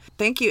of them.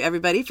 Thank you,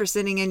 everybody, for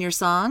sending in your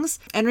songs.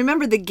 And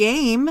remember, the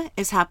game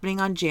is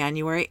happening on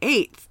January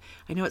 8th.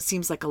 I know it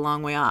seems like a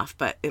long way off,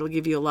 but it'll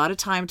give you a lot of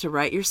time to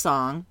write your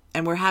song.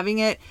 And we're having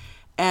it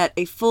at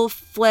a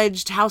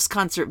full-fledged house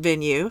concert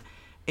venue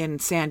in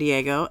San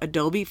Diego,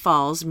 Adobe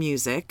Falls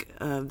Music.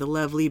 The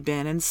lovely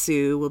Ben and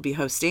Sue will be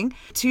hosting.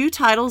 Two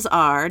titles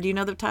are, do you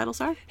know the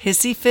titles are?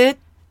 Hissy Fit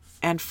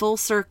and Full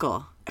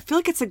Circle. I feel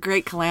like it's a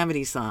great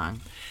Calamity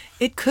song.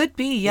 It could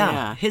be,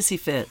 yeah. Hissy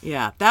Fit.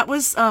 Yeah, that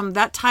was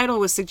that title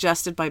was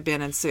suggested by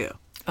Ben and Sue.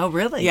 Oh,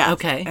 really? Yeah.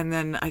 Okay. And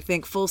then I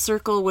think Full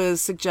Circle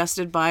was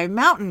suggested by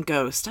Mountain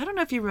Ghost. I don't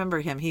know if you remember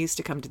him. He used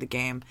to come to the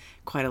game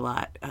quite a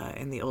lot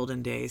in the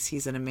olden days.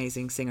 He's an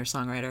amazing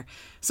singer-songwriter.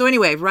 So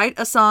anyway, write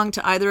a song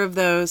to either of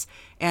those,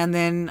 and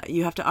then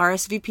you have to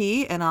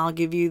RSVP, and I'll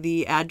give you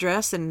the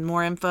address and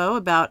more info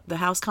about the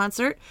house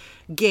concert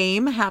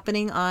game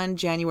happening on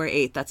January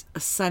 8th. That's a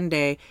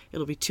Sunday.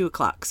 It'll be 2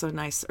 o'clock, so a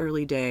nice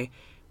early day.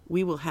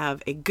 We will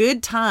have a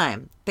good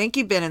time. Thank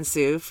you, Ben and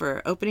Sue,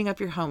 for opening up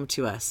your home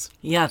to us.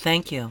 Yeah,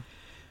 thank you.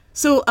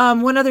 So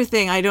one other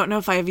thing, I don't know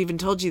if I have even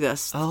told you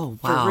this. Oh,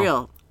 wow. For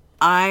real.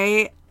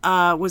 I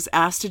was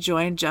asked to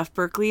join Jeff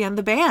Berkeley and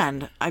the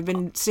band. I've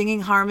been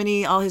singing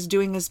harmony,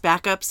 doing his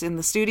backups in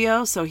the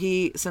studio. So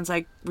since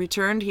I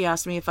returned, he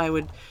asked me if I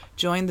would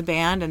join the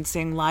band and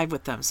sing live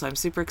with them. So I'm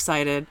super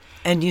excited.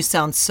 And you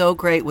sound so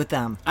great with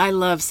them. I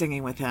love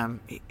singing with him.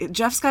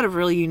 Jeff's got a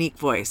really unique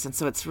voice, and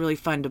so it's really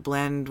fun to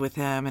blend with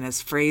him, and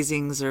his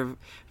phrasings are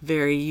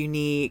very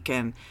unique,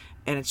 and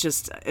And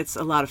it's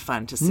a lot of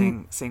fun to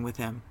sing with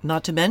him.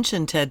 Not to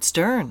mention Ted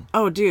Stern.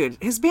 Oh, dude,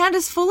 his band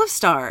is full of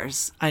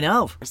stars. I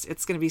know.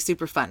 It's going to be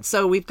super fun.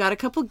 So we've got a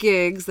couple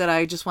gigs that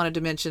I just wanted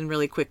to mention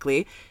really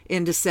quickly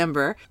in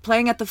December.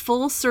 Playing at the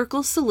Full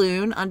Circle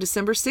Saloon on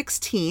December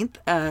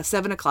 16th,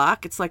 7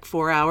 o'clock. It's like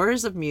 4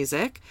 hours of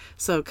music.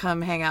 So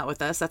come hang out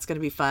with us. That's going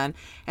to be fun.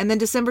 And then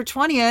December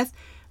 20th,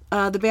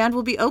 the band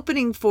will be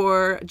opening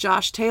for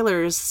Josh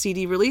Taylor's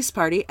CD release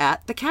party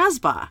at the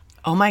Casbah.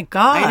 Oh my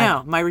God. I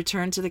know. My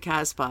return to the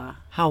Casbah.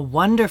 How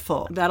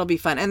wonderful. That'll be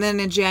fun. And then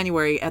in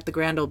January at the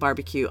Grand Ole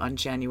Barbecue on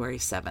January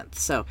 7th.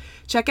 So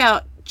check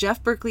out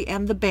Jeff Berkeley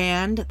and the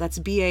Band. That's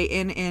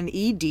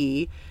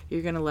BANNED.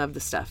 You're going to love the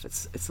stuff.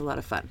 It's a lot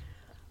of fun.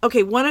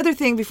 Okay, one other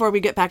thing before we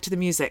get back to the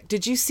music.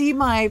 Did you see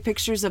my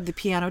pictures of the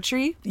piano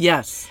tree?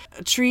 Yes.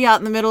 A tree out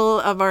in the middle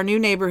of our new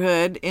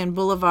neighborhood in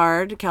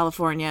Boulevard,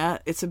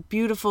 California. It's a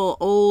beautiful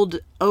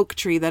old oak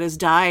tree that has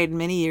died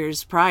many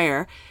years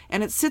prior.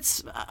 And it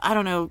sits,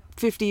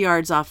 50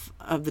 yards off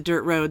of the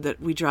dirt road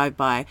that we drive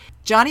by.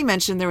 Johnny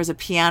mentioned there was a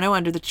piano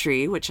under the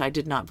tree, which I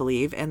did not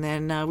believe. And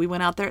then we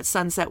went out there at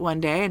sunset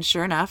one day, and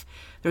sure enough,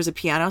 there was a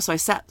piano. So I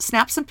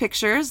snapped some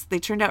pictures. They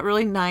turned out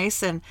really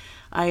nice, and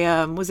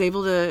I was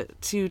able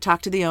to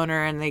talk to the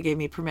owner, and they gave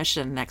me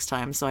permission next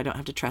time so I don't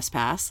have to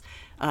trespass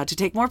to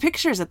take more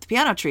pictures at the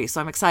piano tree. So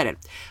I'm excited.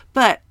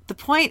 But the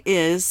point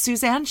is,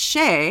 Suzanne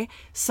Shea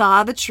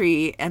saw the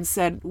tree and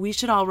said, we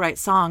should all write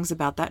songs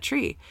about that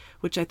tree,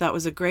 which I thought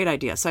was a great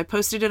idea. So I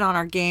posted it on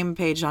our game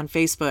page on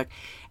Facebook,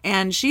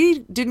 and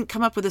she didn't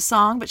come up with a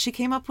song, but she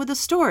came up with a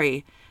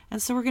story.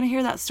 And so we're going to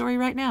hear that story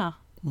right now.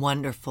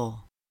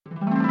 Wonderful.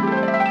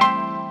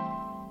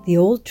 The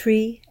Old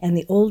Tree and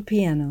the Old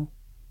Piano,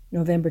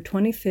 November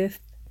 25th,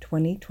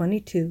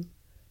 2022,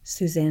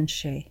 Suzanne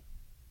Shea.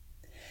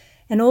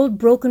 An old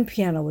broken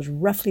piano was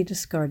roughly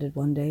discarded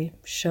one day,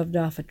 shoved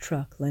off a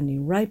truck,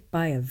 landing right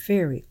by a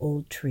very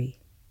old tree.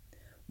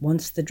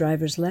 Once the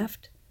drivers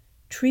left,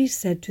 Tree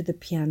said to the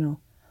piano,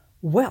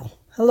 "Well,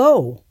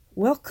 hello,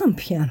 welcome,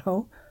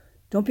 piano.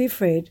 Don't be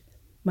afraid.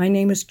 My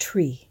name is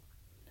Tree.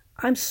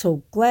 I'm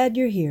so glad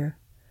you're here.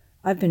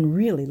 I've been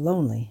really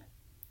lonely.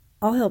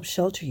 I'll help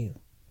shelter you.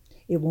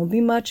 It won't be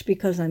much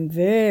because I'm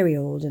very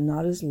old and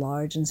not as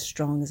large and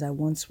strong as I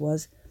once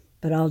was,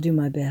 but I'll do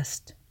my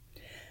best."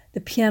 The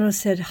piano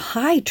said,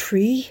 "Hi,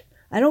 Tree.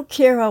 I don't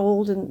care how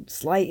old and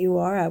slight you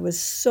are. I was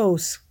so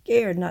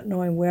scared not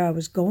knowing where I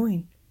was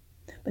going.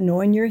 But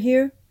knowing you're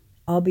here,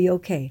 I'll be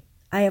okay.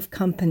 I have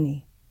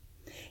company.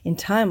 In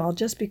time, I'll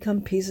just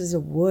become pieces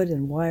of wood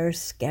and wires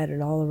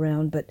scattered all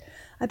around, but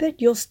I bet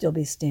you'll still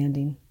be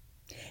standing.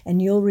 And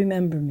you'll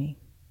remember me.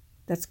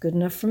 That's good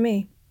enough for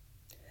me.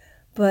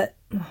 But,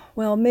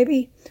 well,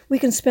 maybe we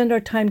can spend our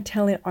time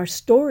telling our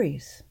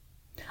stories.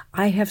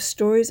 I have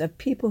stories of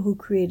people who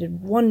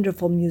created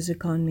wonderful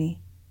music on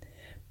me.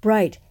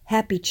 Bright,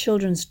 happy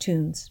children's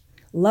tunes,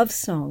 love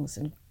songs,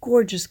 and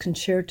gorgeous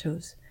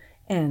concertos.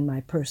 And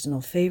my personal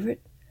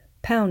favorite,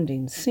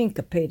 pounding,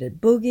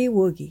 syncopated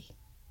boogie-woogie.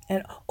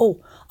 And,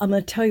 I'm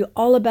going to tell you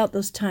all about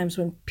those times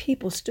when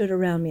people stood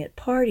around me at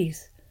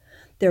parties.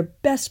 Their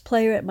best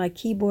player at my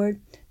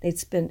keyboard, they'd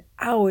spend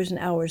hours and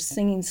hours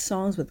singing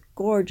songs with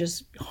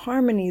gorgeous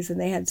harmonies, and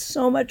they had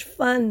so much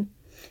fun.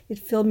 It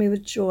filled me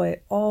with joy,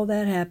 all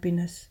that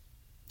happiness.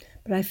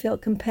 But I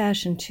felt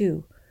compassion,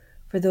 too,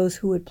 for those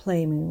who would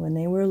play me when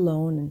they were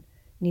alone and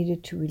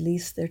needed to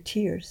release their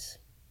tears.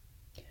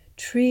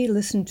 Tree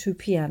listened to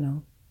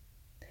piano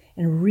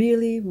and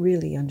really,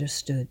 really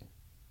understood.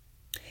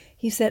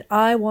 He said,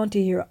 "I want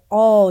to hear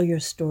all your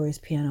stories,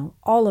 piano,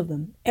 all of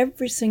them,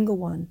 every single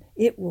one.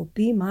 It will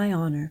be my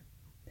honor.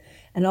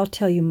 And I'll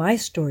tell you my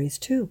stories,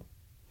 too,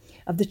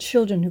 of the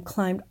children who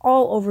climbed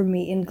all over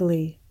me in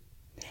glee,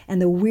 and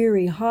the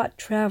weary, hot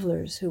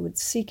travelers who would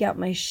seek out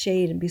my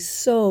shade and be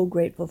so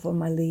grateful for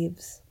my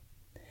leaves,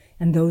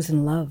 and those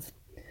in love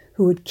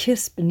who would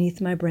kiss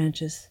beneath my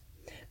branches,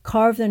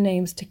 carve their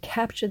names to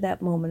capture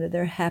that moment of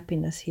their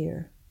happiness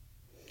here.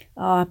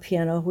 Ah,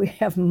 piano, we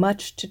have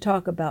much to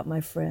talk about, my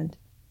friend.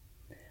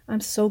 I'm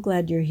so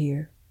glad you're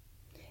here."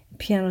 And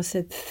piano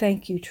said,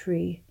 "Thank you,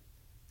 Tree.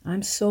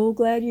 I'm so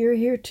glad you're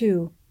here,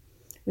 too.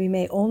 We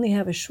may only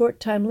have a short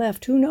time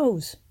left, who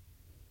knows?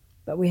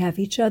 But we have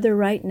each other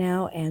right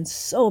now and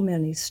so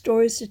many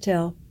stories to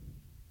tell.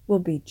 We'll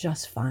be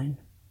just fine."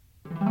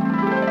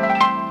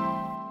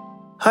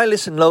 Hi,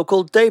 Listen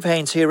Local. Dave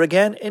Haynes here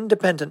again,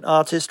 independent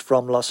artist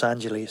from Los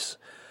Angeles.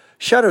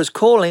 Shadows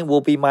Calling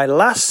will be my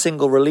last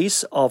single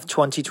release of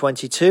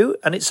 2022,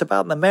 and it's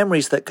about the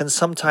memories that can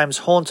sometimes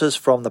haunt us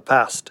from the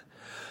past.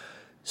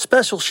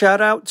 Special shout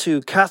out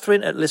to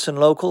Catherine at Listen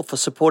Local for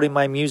supporting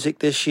my music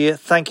this year.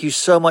 Thank you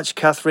so much,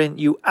 Catherine.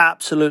 You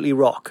absolutely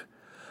rock.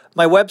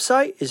 My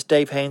website is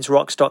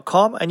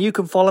davehainesrocks.com, and you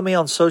can follow me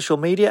on social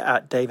media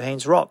at Dave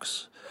Haynes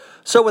Rocks.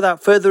 So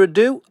without further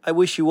ado, I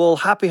wish you all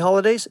happy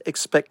holidays, a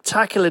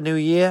spectacular new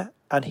year,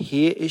 and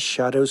here is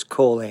Shadows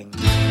Calling.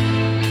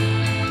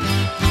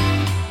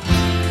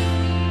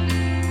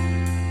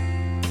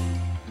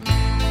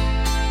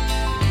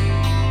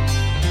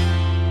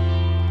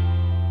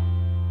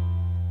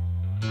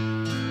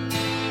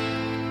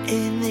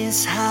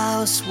 this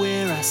house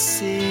where I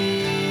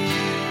sit,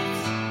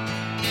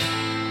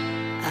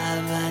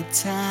 I've had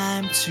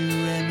time to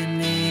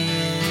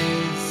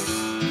reminisce,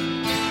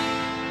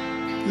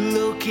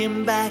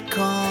 looking back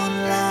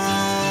on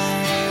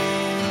life,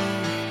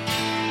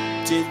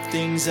 did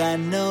things I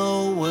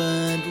know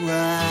weren't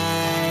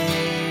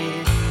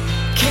right.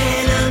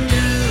 Can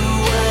undo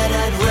what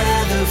I'd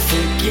rather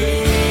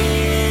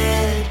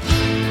forget.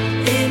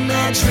 In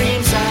my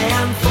dreams I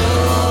am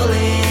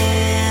falling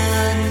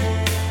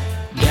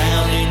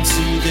down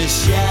into the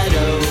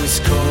shadows,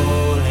 calling.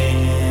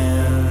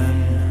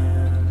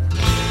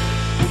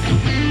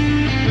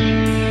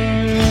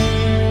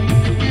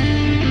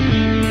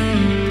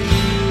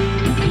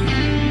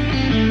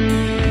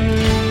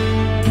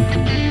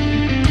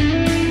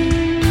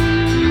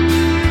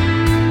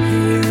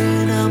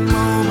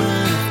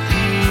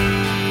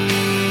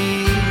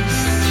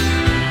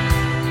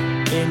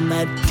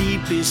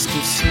 Deepest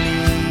of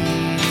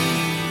sleep,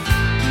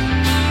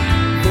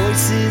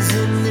 voices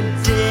in the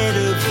dead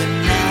of the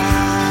night.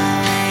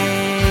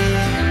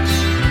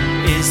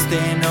 Is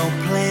there no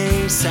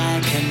place I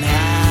can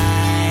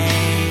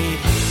hide?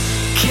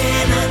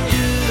 Can I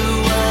do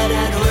what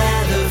I'd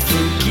rather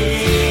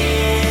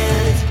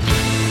forget?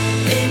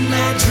 In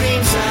my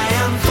dreams I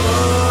am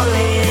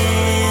falling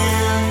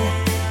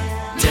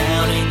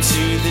down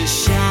into the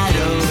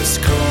shadows,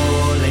 calling.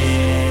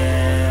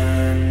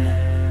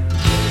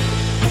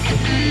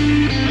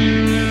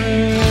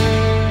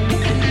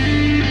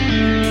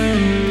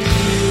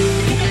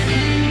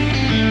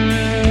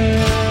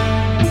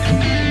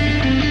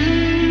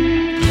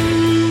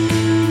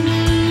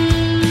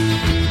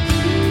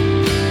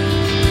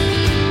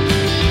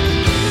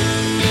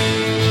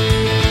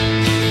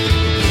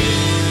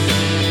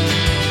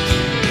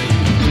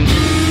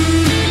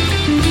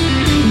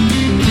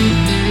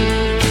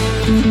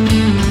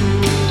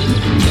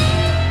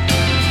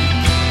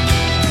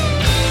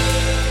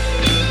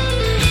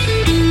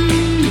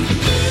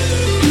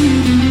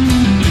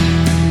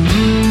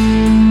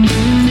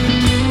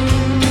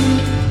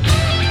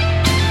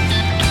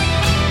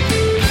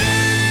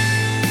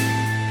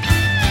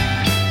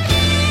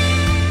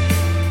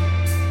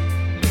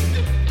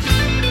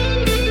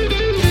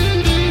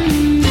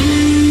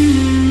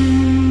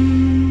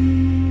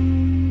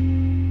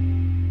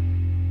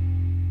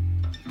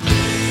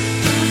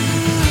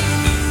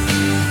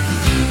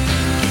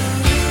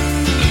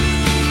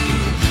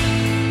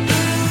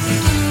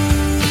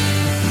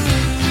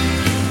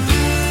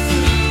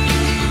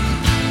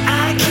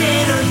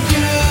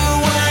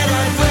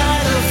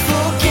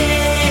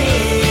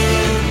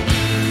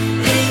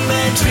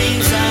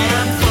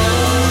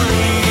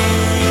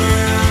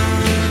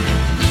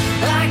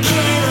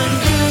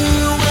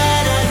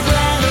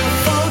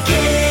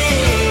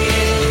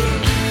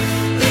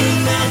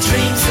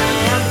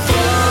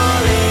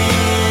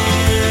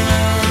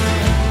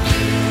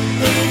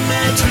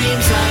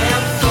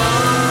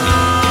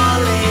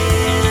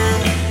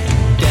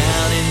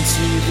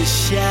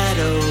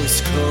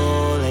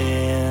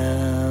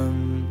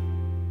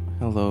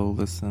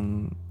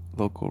 Listen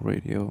Local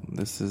Radio.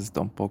 This is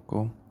Don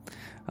Poco.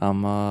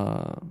 I'm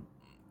a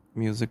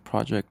music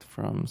project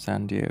from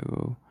San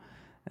Diego,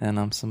 and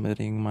I'm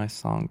submitting my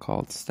song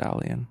called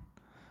Stallion.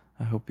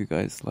 I hope you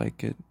guys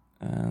like it,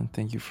 and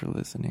thank you for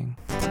listening.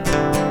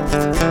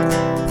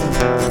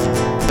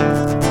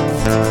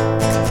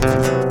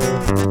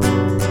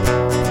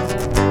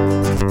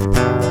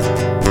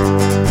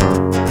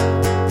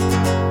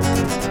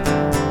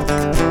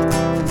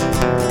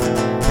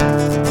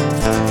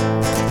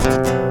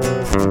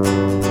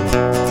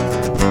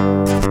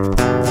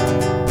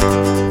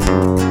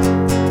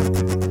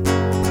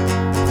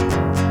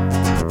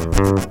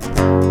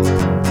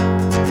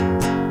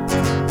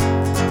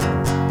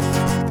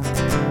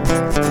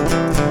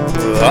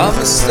 I'm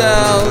a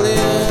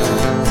stallion,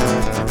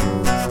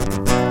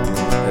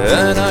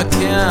 and I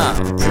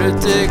can't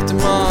predict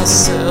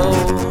myself.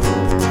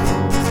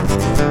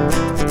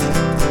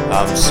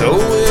 I'm so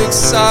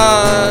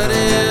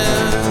excited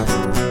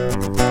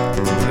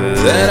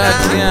that I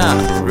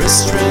can't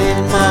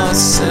restrain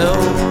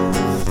myself.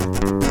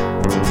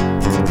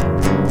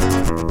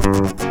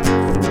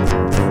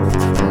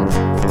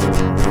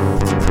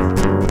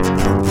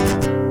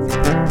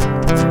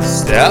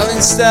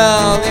 Stallion,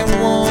 stallion,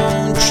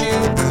 won't you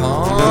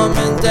come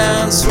and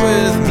dance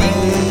with me?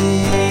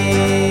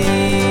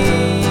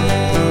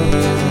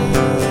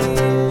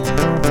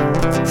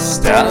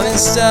 Stallion,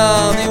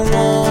 stallion,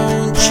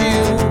 won't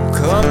you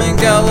come and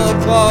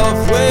gallop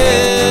off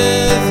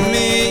with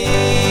me?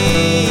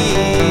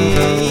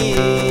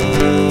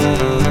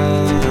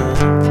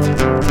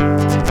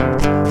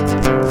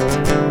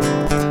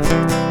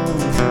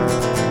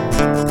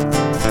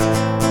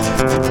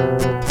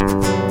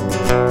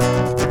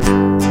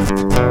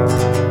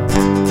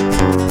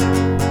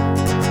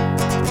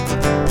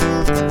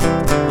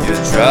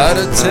 Try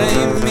to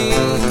tame me.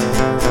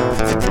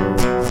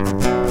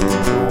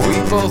 We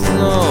both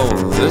know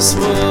this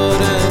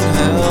wouldn't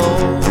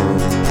help.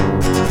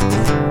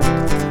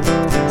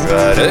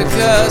 Try to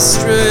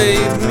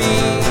castrate me.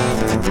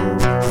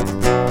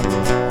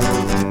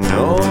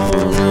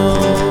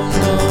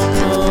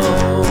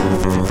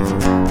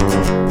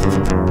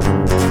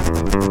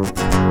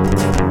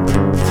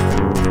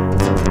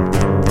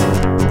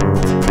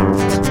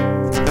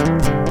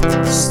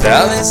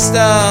 Styling,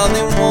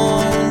 styling,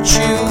 won't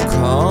you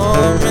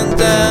come and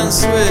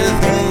dance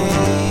with me?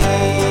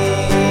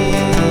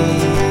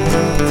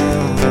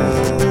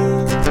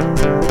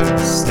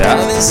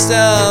 Styling,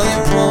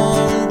 styling,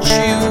 won't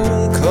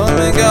you come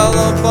and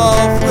gallop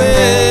off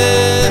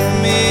with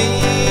me?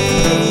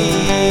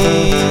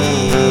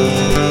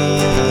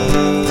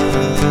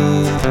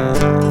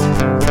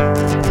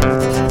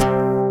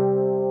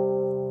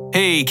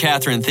 Hey,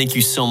 Catherine, thank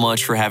you so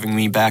much for having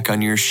me back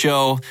on your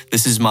show.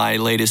 This is my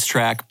latest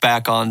track,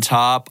 Back on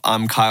Top.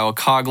 I'm Kyle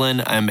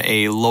Coughlin. I'm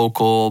a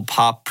local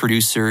pop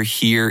producer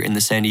here in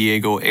the San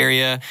Diego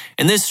area.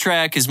 And this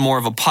track is more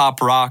of a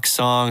pop rock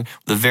song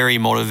with a very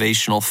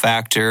motivational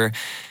factor,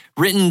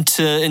 written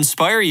to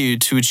inspire you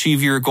to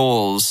achieve your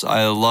goals.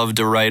 I love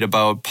to write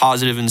about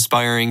positive,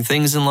 inspiring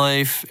things in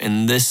life,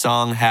 and this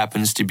song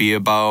happens to be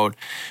about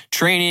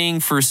training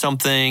for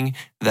something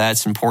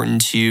that's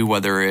important to you,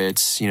 whether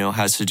it's,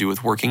 has to do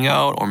with working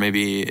out, or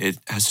maybe it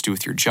has to do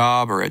with your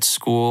job or at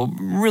school,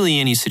 really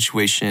any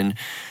situation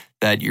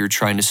that you're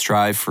trying to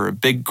strive for a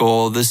big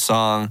goal. This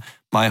song,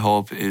 my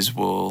hope is,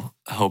 will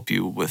help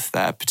you with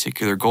that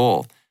particular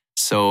goal.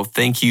 So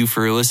thank you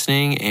for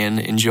listening and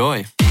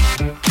enjoy.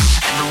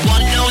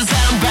 Everyone knows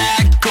that I'm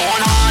back,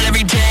 going hard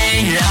every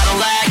day, out of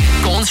lag,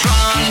 going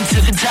strong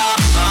to the top.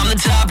 I'm the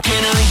top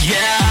killer,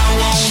 yeah, I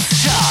won't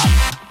stop.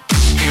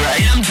 Here I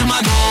am to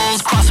my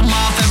goals, cross them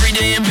off every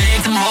day and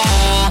make them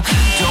whole.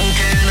 Don't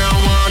care now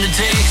what it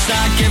takes,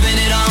 not giving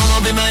it all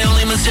will be my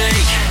only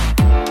mistake.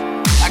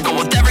 I go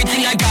with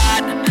everything I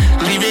got,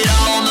 leave it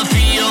all on the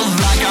field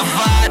like I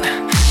fought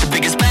the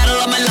biggest battle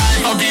of my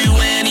life. I'll do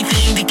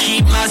anything to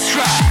keep my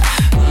stride.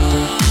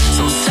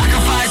 So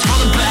sacrifice for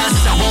the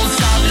best, I won't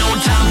stop, no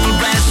time for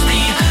rest. The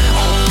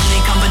only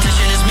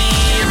competition is me,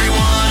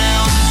 everyone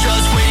else is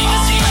just waiting to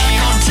see.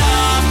 Back on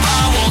top,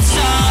 I won't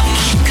stop,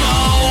 keep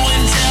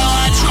going till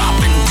I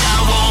drop, and I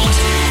won't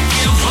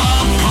give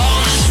up on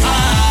this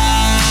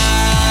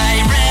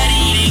fight.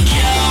 Ready to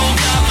go,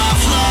 got my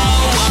flow,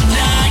 I'm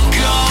not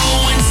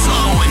going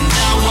slow, and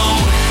I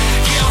won't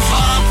give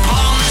up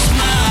on this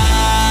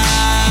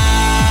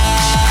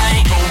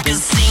night.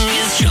 Focusing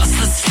is just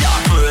the start,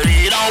 put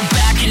it all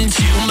back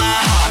into my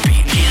heart,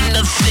 begin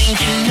to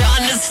think and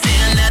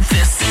understand that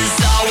this is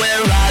all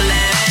where I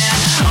land.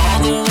 All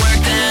the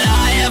work that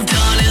I have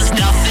done is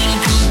nothing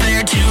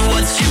compared to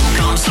what's to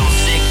come. So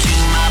stick to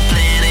my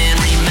plan and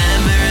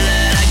remember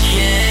that I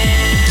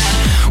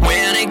can.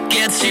 When it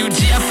gets too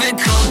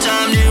difficult,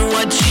 time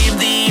to achieve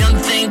the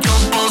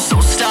unthinkable.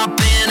 So stop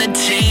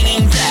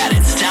entertaining that,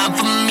 it's time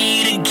for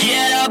me to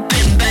get up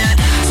in bed.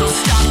 So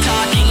stop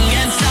talking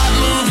and stop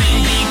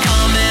moving,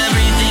 become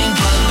everything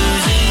but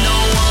losing. No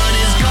one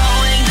is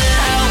going to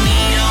help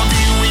me, I'll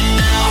do it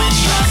now. And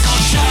back on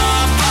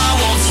top, I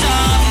won't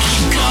stop,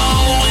 keep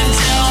going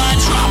till I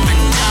drop,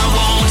 and I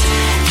won't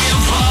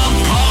give up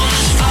on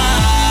this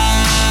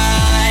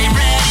fight.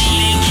 Ready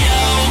to go,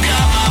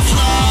 got my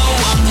flow,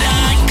 I'm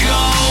not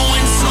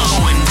going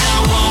slow, and I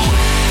won't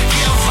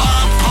give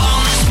up on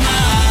this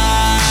night.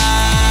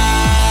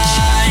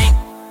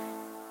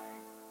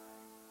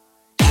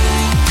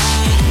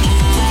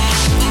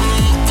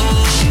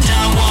 And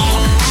I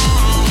won't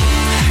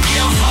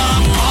give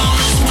up on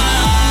this night.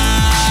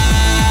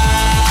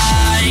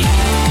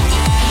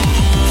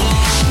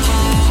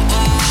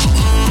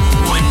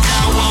 When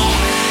I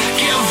won't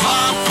give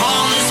up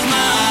on this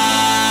night.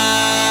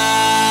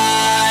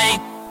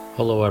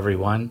 Hello,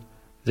 everyone.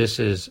 This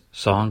is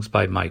Songs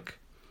by Mike.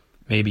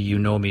 Maybe you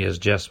know me as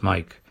Just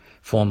Mike,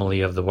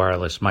 formerly of the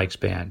Wireless Mike's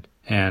Band,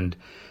 and,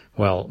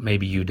 well,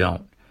 maybe you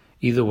don't.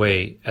 Either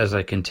way, as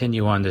I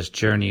continue on this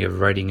journey of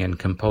writing and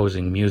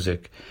composing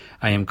music,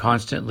 I am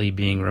constantly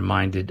being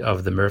reminded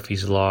of the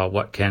Murphy's Law,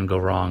 what can go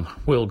wrong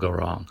will go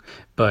wrong.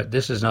 But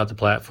this is not the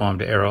platform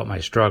to air out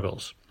my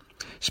struggles.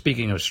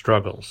 Speaking of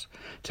struggles,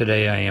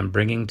 today I am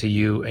bringing to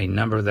you a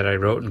number that I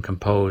wrote and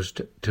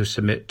composed to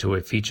submit to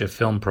a feature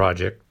film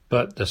project,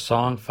 but the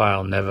song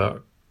file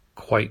never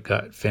quite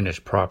got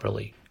finished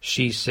properly.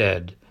 She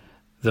Said,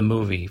 the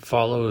movie,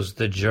 follows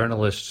the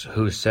journalists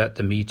who set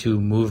the Me Too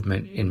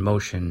movement in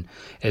motion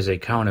as a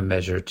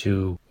countermeasure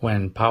to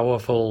when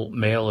powerful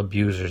male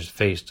abusers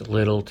faced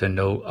little to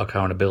no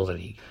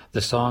accountability.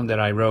 The song that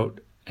I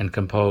wrote and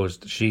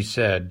composed, She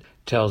Said,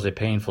 tells a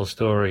painful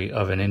story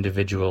of an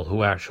individual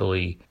who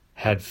actually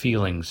had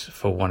feelings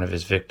for one of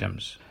his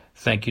victims.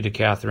 Thank you to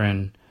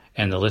Catherine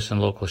and the Listen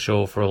Local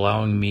show for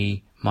allowing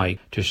me, Mike,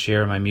 to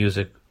share my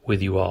music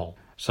with you all.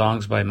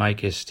 Songs by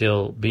Mike is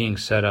still being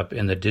set up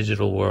in the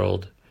digital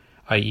world,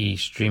 i.e.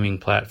 streaming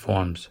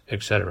platforms,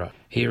 etc.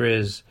 Here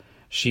is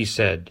She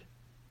Said.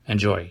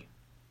 Enjoy.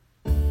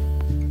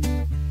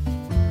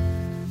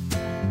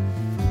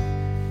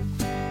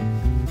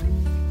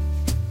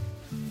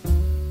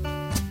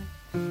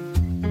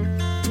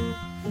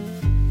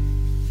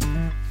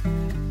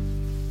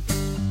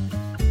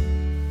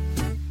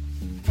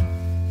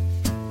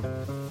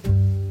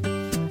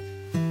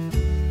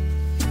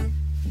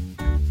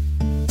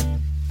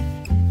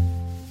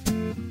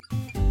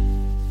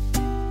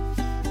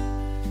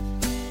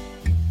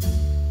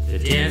 The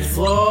dance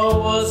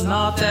floor was was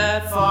not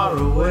that far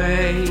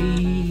away.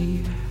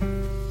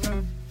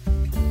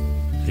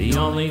 The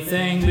only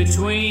thing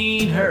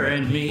between her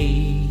and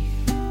me.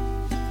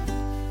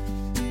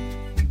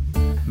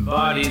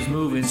 Bodies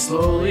moving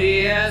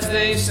slowly as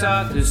they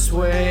start to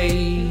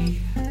sway.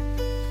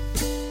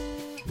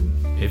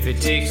 If it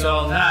takes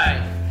all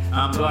night,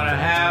 I'm gonna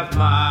have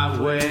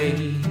my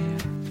way.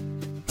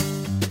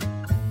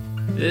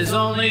 There's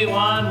only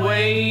one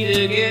way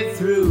to get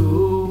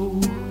through,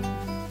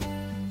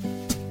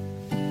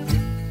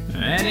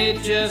 and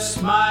it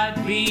just might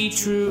be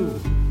true.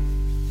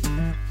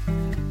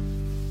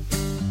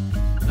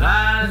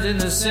 Lines in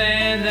the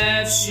sand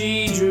that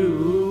she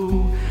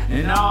drew,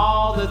 and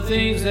all the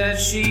things that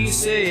she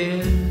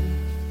said.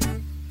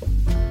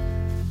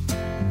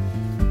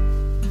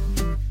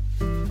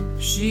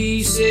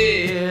 She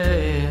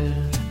said,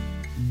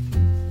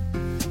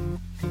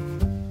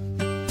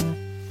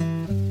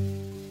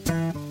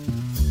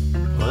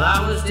 well,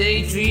 I was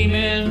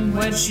daydreaming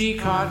when she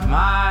caught my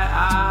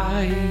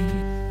eye.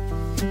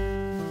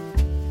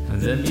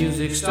 The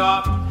music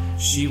stopped,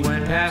 she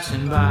went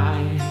passing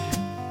by.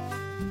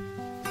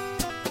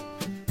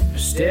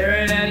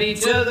 Staring at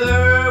each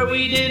other,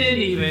 we didn't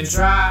even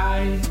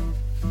try.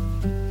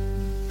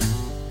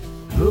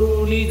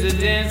 Who needs a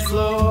dance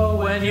floor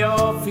when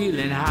you're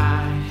feeling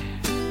high?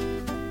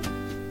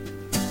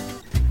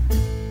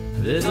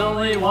 There's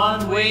only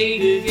one way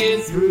to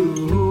get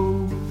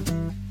through,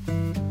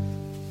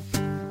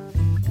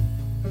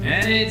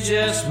 and it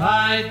just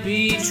might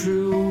be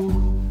true.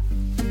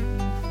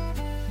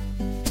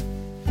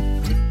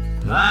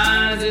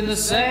 Lines in the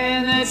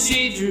sand that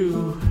she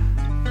drew,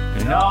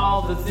 and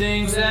all the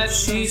things that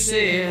she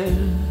said.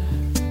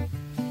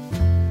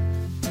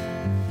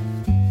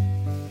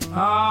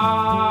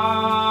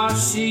 Ah,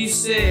 she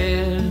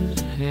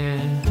said,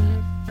 yeah.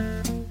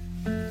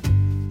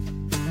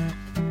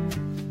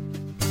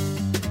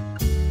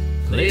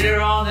 Later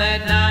on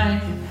that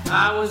night,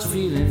 I was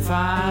feeling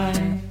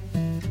fine,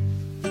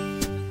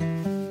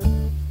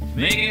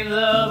 making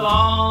love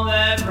on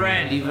that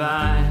brandy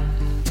vine.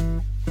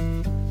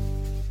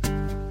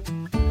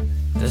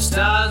 The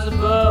stars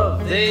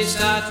above, they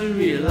start to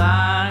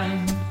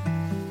realign.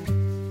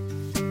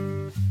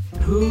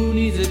 Who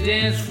needs a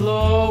dance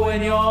floor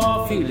when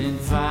you're feeling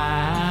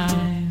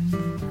fine?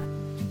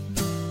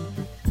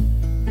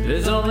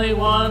 There's only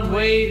one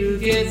way to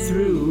get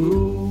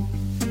through,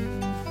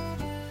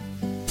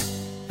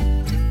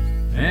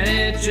 and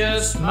it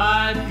just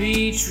might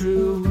be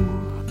true.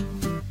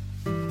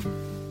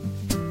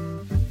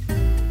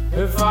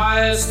 Her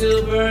fire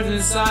still burns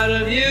inside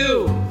of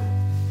you,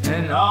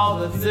 and all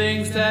the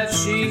things that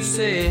she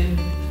said.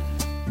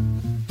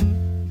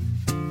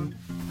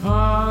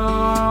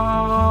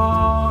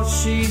 Oh,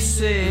 she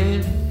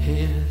said,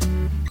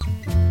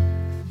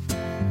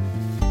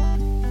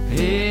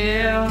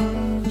 yeah,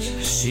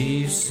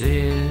 she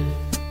said.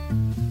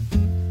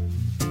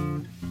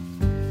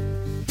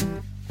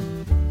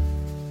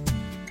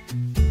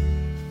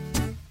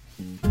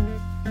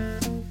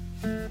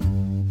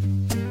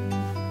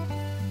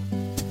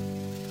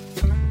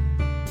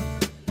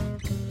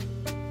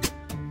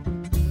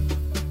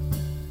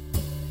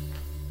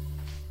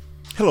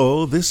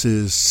 Hello, this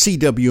is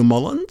C.W.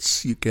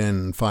 Mullins. You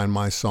can find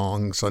my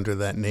songs under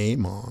that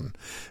name on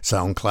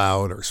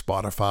SoundCloud or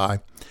Spotify.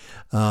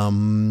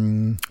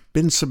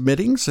 Been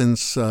submitting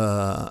since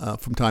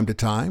from time to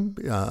time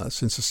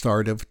since the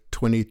start of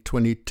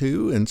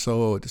 2022, and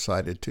so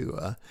decided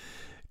to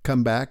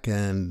come back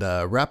and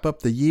wrap up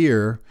the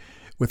year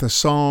with a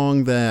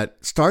song that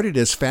started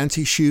as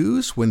Fancy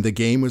Shoes when the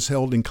game was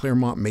held in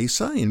Claremont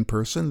Mesa in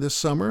person this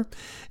summer,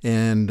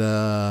 and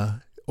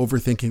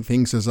overthinking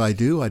things as I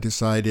do, I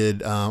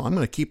decided I'm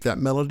going to keep that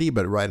melody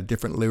but write a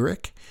different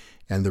lyric,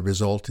 and the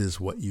result is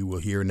what you will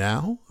hear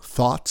now.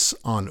 Thoughts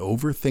on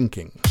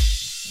Overthinking.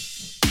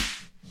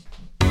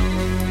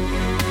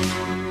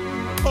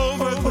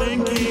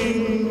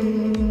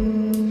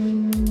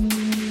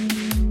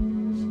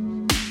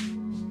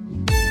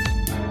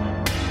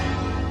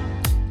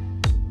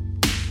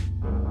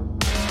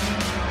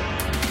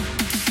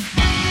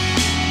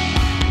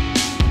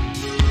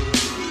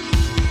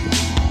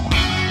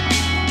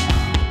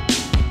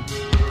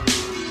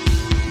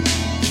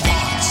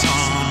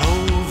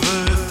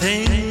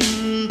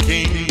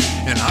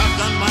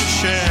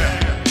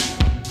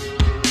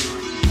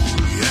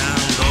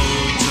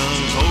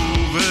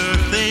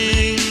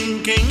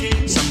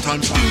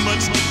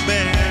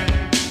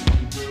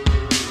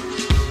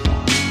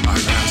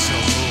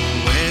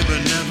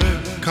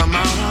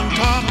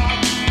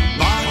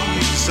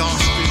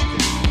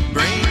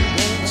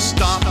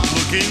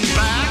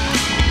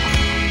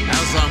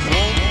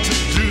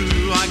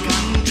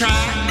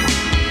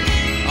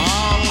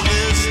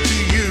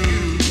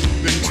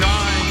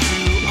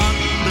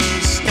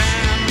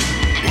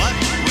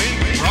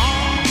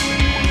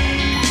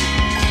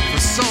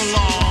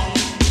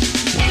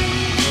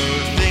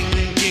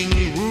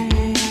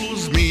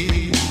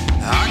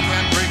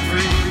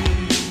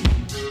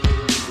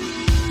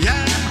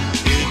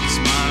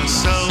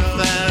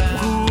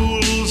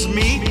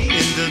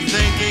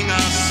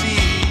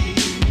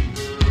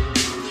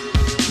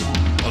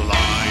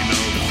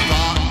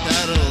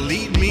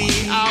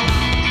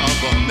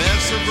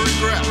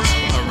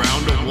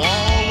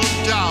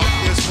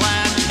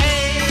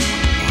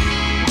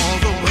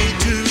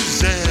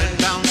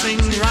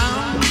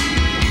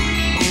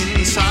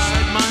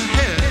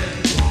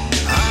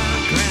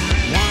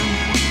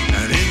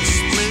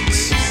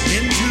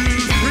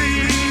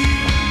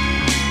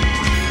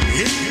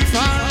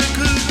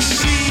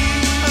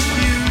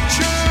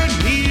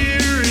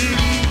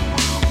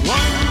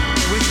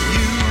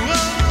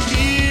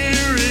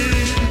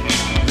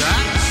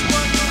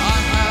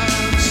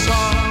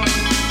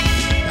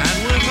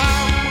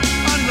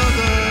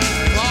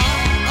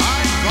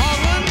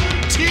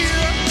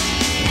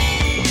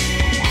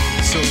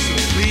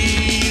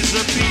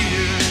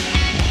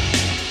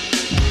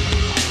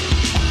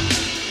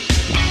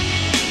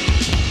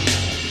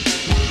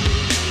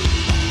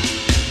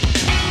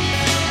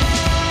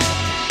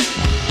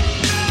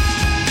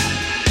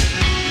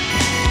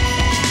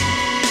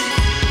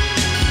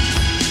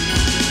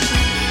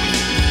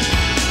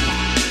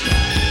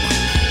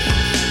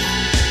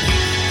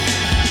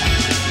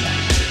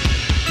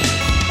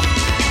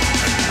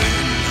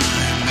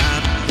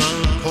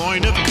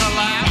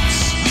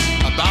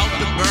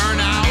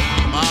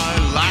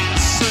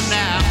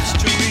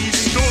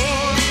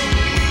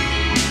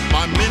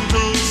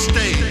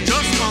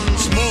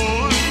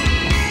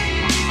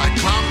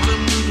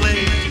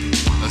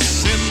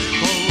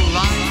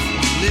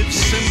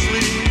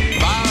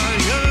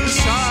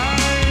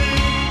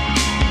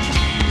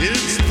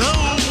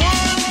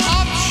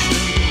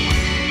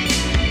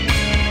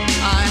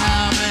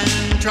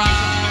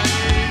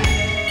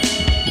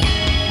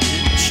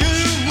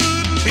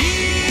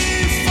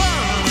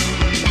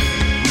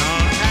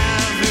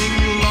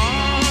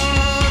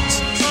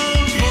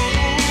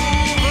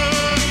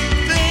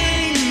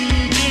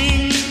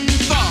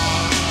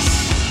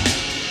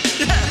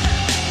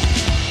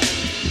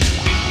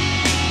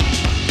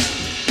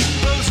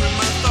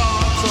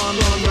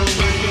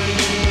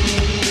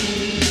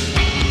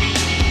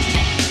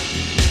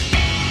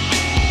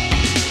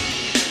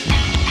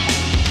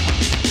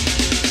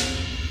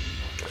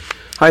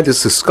 Hi,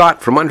 this is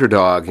Scott from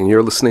Underdog, and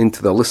you're listening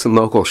to the Listen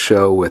Local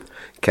show with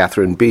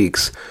Catherine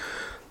Beeks.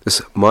 This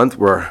month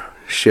we're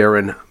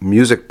sharing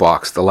Music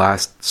Box, the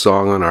last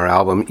song on our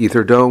album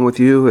Ether Dome, with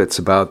you. It's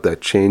about the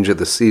change of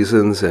the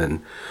seasons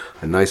and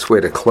a nice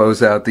way to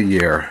close out the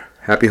year.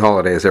 Happy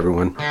holidays,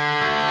 everyone.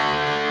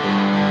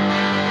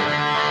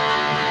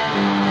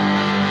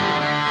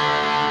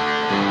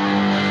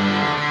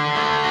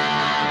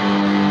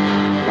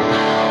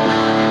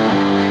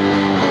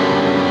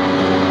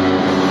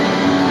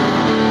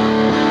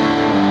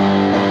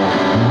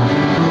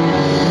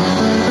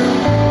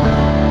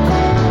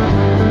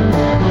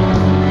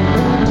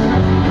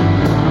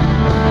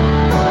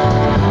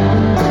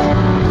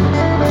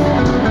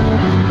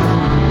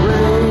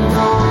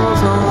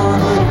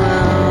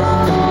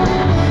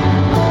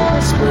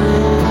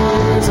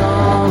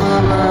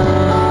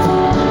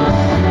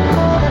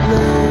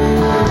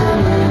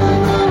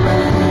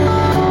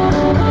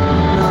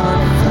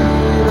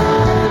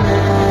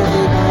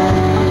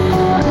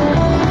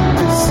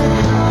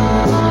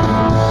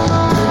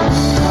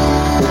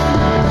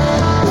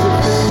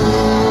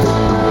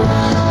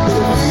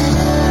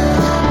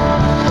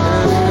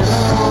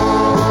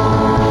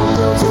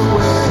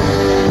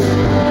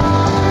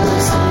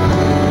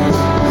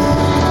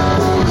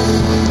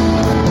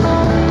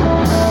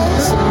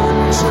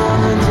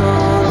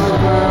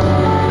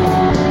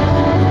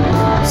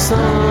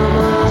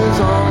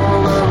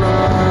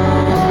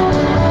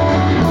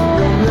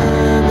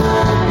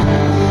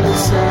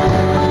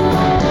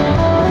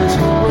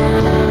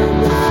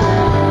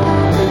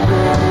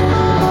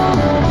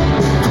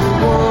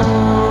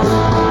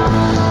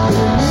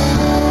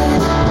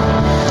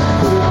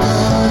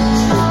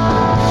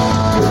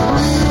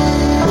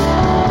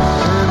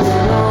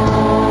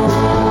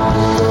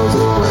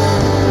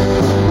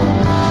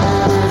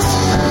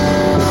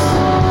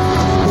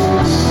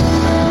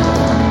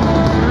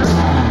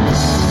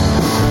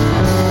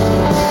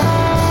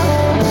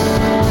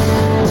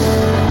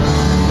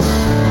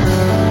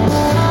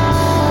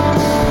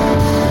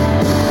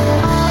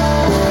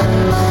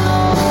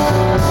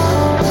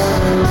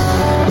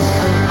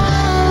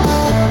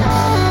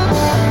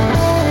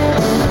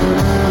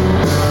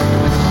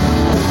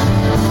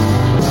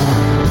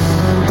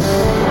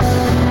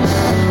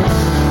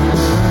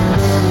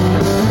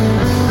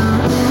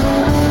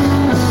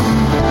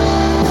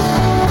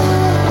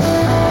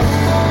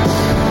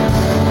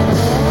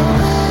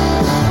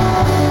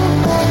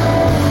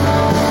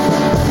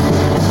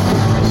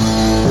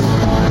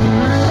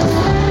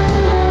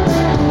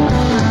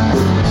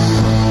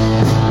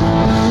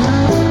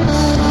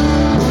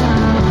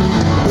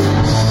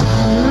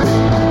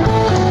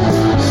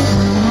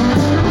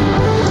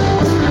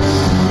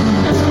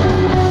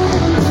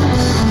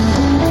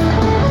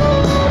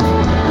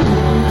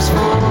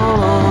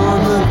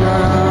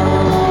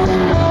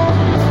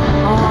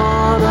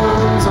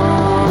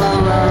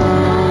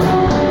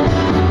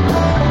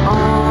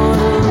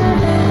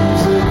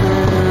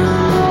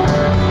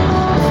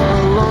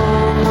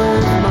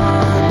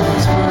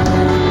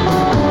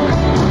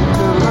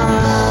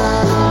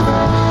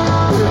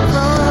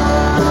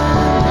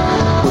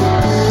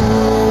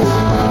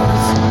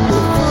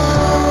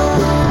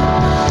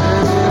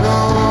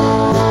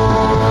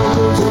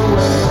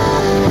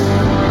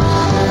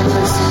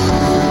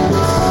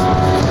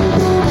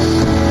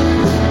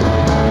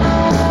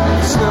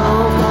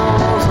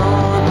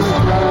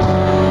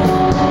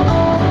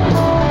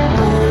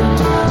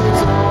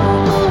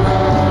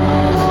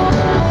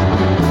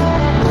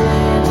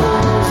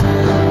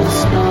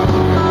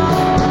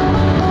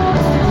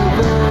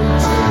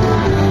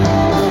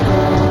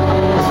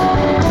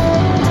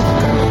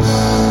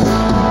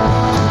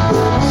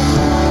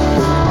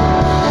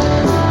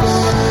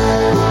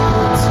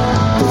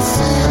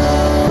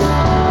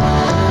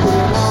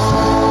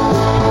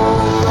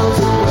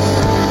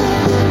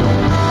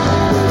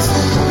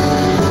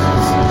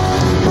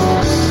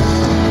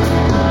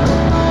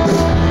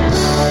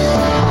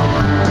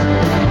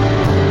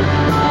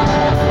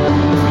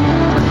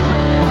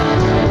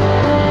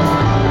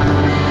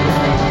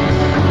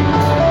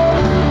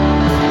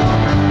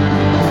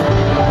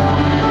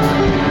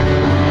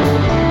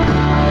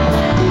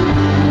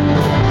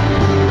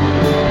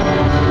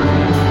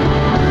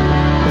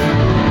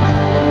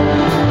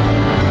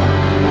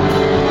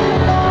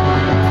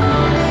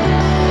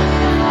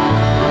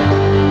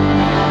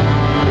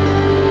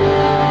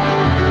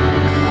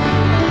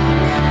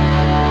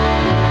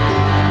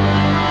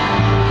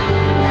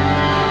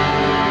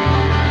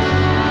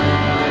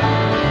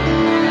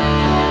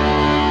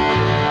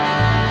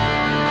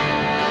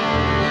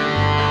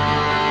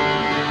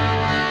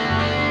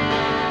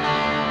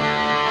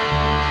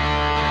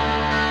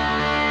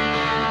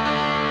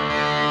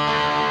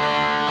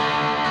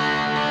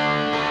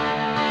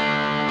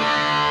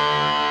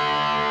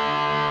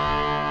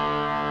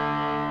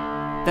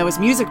 That was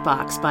Music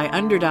Box by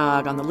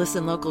Underdog on the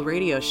Listen Local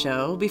radio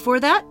show. Before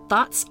that,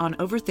 Thoughts on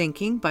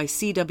Overthinking by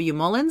C.W.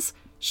 Mullins,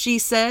 She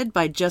Said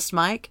by Just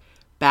Mike,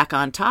 Back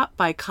on Top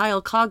by Kyle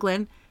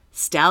Coughlin,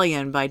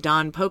 Stallion by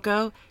Don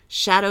Poco,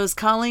 Shadows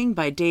Calling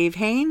by Dave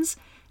Haynes,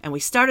 And we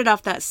started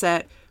off that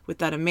set with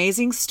that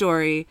amazing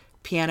story,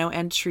 Piano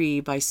and Tree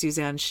by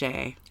Suzanne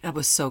Shea. That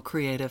was so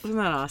creative. Isn't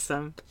that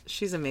awesome?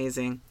 She's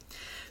amazing.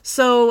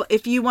 So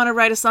if you want to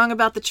write a song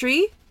about the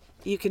tree,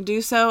 you can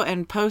do so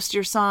and post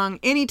your song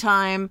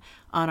anytime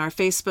on our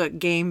Facebook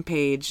game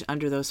page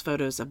under those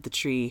photos of the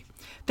tree.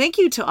 Thank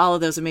you to all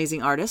of those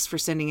amazing artists for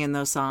sending in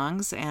those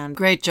songs. And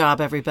great job,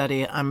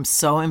 everybody. I'm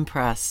so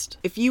impressed.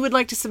 If you would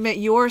like to submit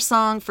your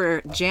song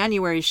for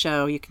January's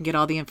show, you can get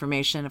all the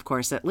information, of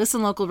course, at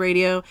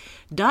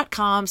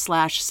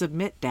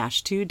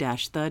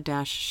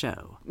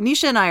listenlocalradio.com/submit-to-the-show.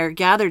 Nisha and I are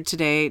gathered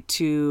today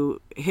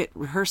to hit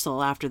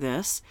rehearsal after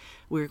this.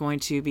 We're going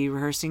to be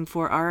rehearsing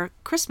for our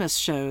Christmas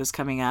shows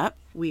coming up.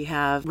 We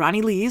have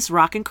Ronnie Lee's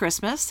Rockin'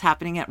 Christmas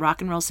happening at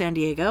Rock and Roll San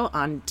Diego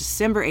on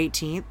December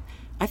 18th.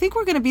 I think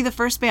we're going to be the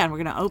first band.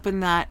 We're going to open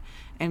that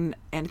and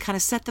kind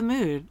of set the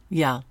mood.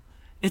 Yeah.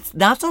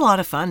 That's a lot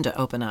of fun to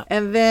open up.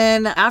 And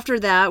then after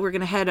that, we're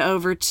going to head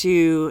over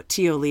to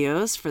Tio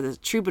Leo's for the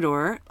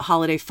Troubadour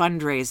holiday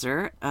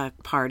fundraiser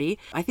party.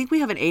 I think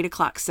we have an 8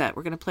 o'clock set.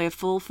 We're going to play a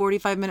full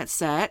 45-minute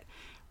set,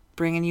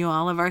 bringing you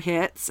all of our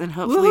hits and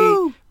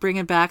hopefully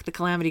bringing back the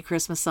Calamity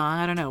Christmas song.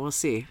 I don't know. We'll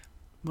see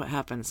what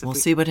happens. We'll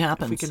see what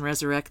happens. If we can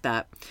resurrect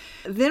that.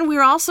 Then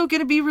we're also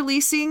going to be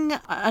releasing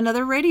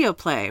another radio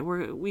play.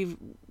 We've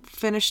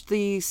finished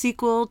the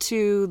sequel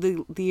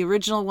to the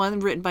original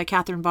one written by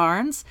Catherine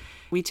Barnes.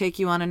 We take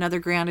you on another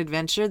grand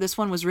adventure. This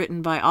one was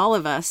written by all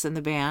of us in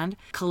the band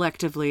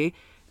collectively.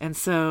 And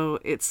so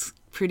it's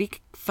pretty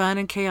fun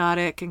and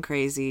chaotic and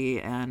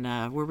crazy.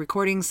 And we're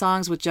recording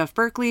songs with Jeff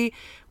Berkeley,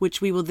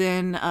 which we will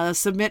then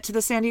submit to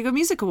the San Diego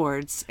Music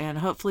Awards. And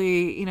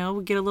hopefully,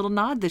 we'll get a little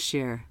nod this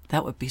year.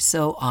 That would be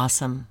so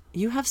awesome.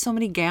 You have so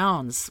many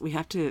gowns. We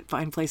have to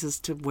find places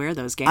to wear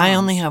those gowns. I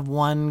only have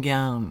one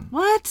gown.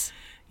 What?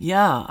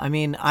 Yeah. I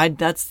mean,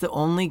 that's the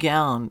only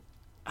gown.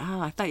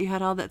 Oh, I thought you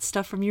had all that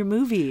stuff from your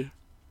movie.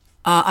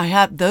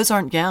 Those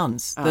aren't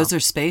gowns. Oh. Those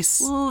are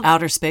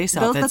outer space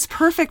outfits. That's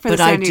perfect for the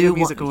San Diego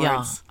Music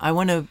Awards. Yeah,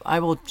 I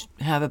will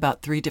have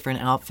about 3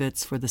 different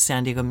outfits for the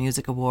San Diego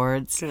Music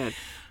Awards. Good.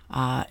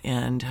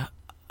 And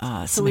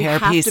so some hair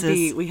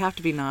pieces. We have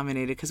to be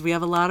nominated because we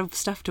have a lot of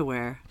stuff to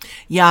wear.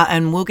 Yeah,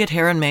 and we'll get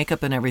hair and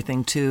makeup and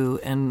everything too,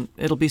 and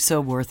it'll be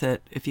so worth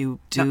it if you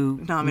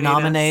do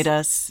nominate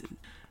us.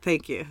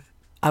 Thank you.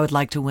 I would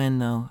like to win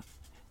though.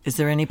 Is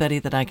there anybody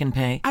that I can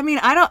pay? I mean,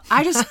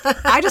 I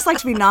just like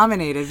to be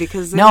nominated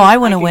because I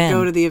want to win.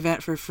 Go to the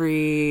event for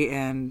free,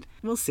 and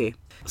we'll see.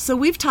 So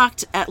we've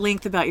talked at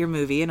length about your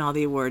movie and all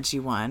the awards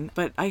you won,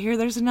 but I hear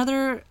there's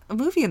another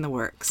movie in the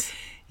works.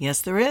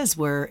 Yes, there is.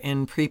 We're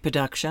in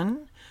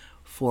pre-production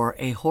for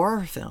a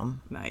horror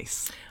film.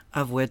 Nice.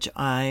 Of which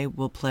I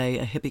will play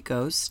a hippie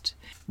ghost.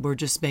 We're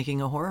just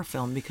making a horror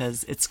film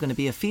because it's going to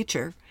be a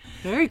feature.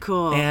 Very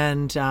cool.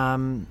 And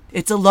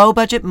it's a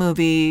low-budget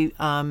movie.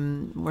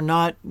 We're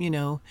not,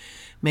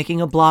 making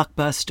a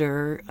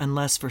blockbuster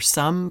unless for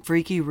some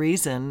freaky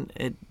reason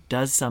it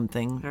does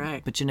something.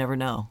 Right. But you never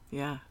know.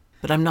 Yeah.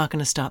 But I'm not going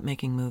to stop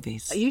making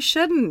movies. You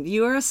shouldn't.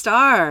 You are a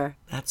star.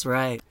 That's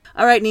right.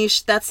 All right,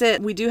 Nish, that's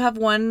it. We do have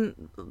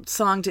one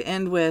song to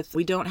end with.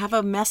 We don't have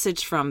a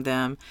message from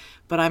them,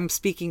 but I'm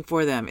speaking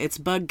for them. It's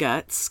Bug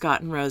Guts, Scott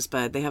and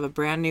Rosebud. They have a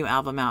brand new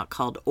album out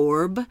called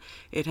Orb.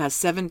 It has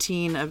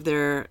 17 of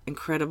their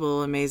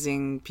incredible,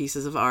 amazing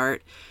pieces of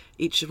art.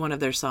 Each one of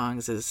their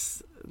songs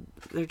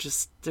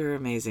they're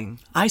amazing.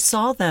 I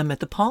saw them at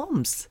the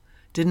Palms,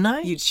 didn't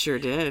I? You sure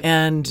did.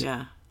 And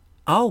yeah.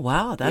 Oh,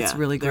 wow. That's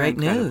really great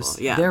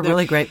news. Yeah, they're a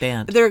really great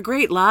band. They're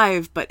great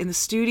live, but in the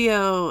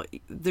studio,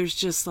 there's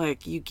just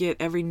you get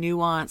every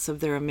nuance of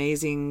their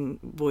amazing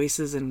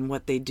voices and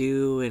what they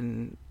do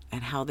and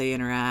how they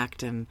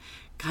interact. And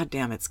God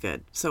damn, it's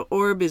good. So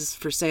Orb is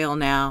for sale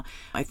now.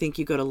 I think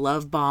you go to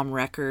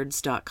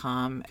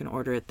lovebombrecords.com and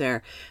order it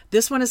there.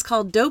 This one is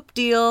called Dope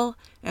Deal,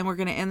 and we're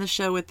going to end the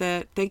show with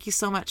it. Thank you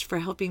so much for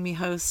helping me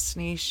host,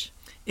 Nish.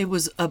 It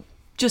was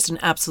just an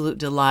absolute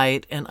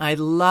delight, and I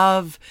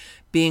love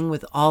being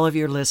with all of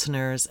your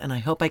listeners, and I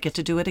hope I get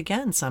to do it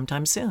again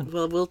sometime soon.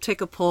 Well, we'll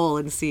take a poll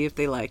and see if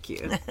they like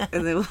you,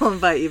 and then we'll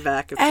invite you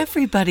back.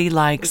 Everybody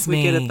likes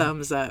me. We get a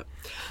thumbs up.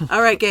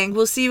 All right, gang.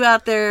 We'll see you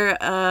out there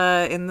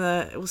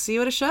we'll see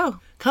you at a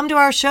show. Come to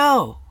our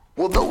show.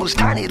 Well, those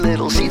tiny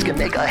little seeds can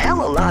make a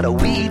hell of a lot of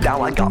weed.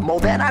 Now I got more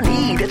than I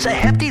need. It's a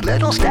hefty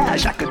little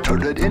stash. I could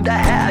turn it into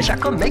hash. I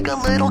could make a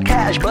little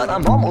cash, but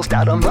I'm almost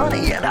out of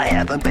money. And I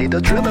haven't paid the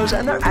trimmers,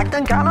 and they're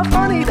acting kind of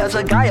funny. There's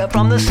a guy up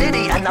from the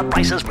city, and the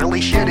price is really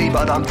shitty.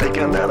 But I'm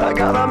thinking that I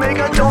gotta make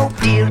a dope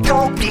deal,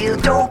 dope deal,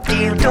 dope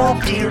deal,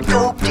 dope deal,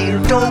 dope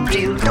deal, dope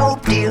deal,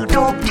 dope deal,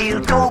 dope deal,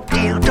 dope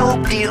deal,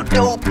 dope deal,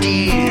 dope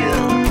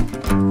deal.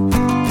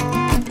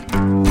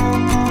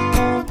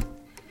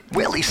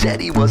 Well, he said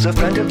he was a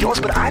friend of yours,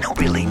 but I don't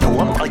really know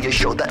him. Are you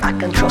sure that I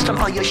can trust him?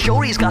 Are you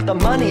sure he's got the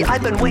money?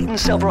 I've been waiting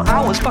several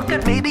hours. Fuck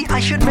it, maybe I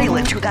should mail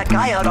it to that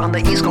guy out on the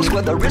East Coast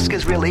where the risk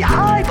is really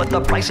high, but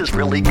the price is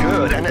really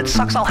good. And it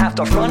sucks, I'll have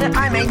to front it.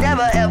 I may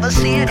never ever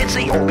see it. It's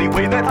the only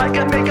way that I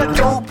can make a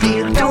dope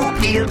deal,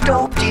 dope deal,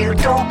 dope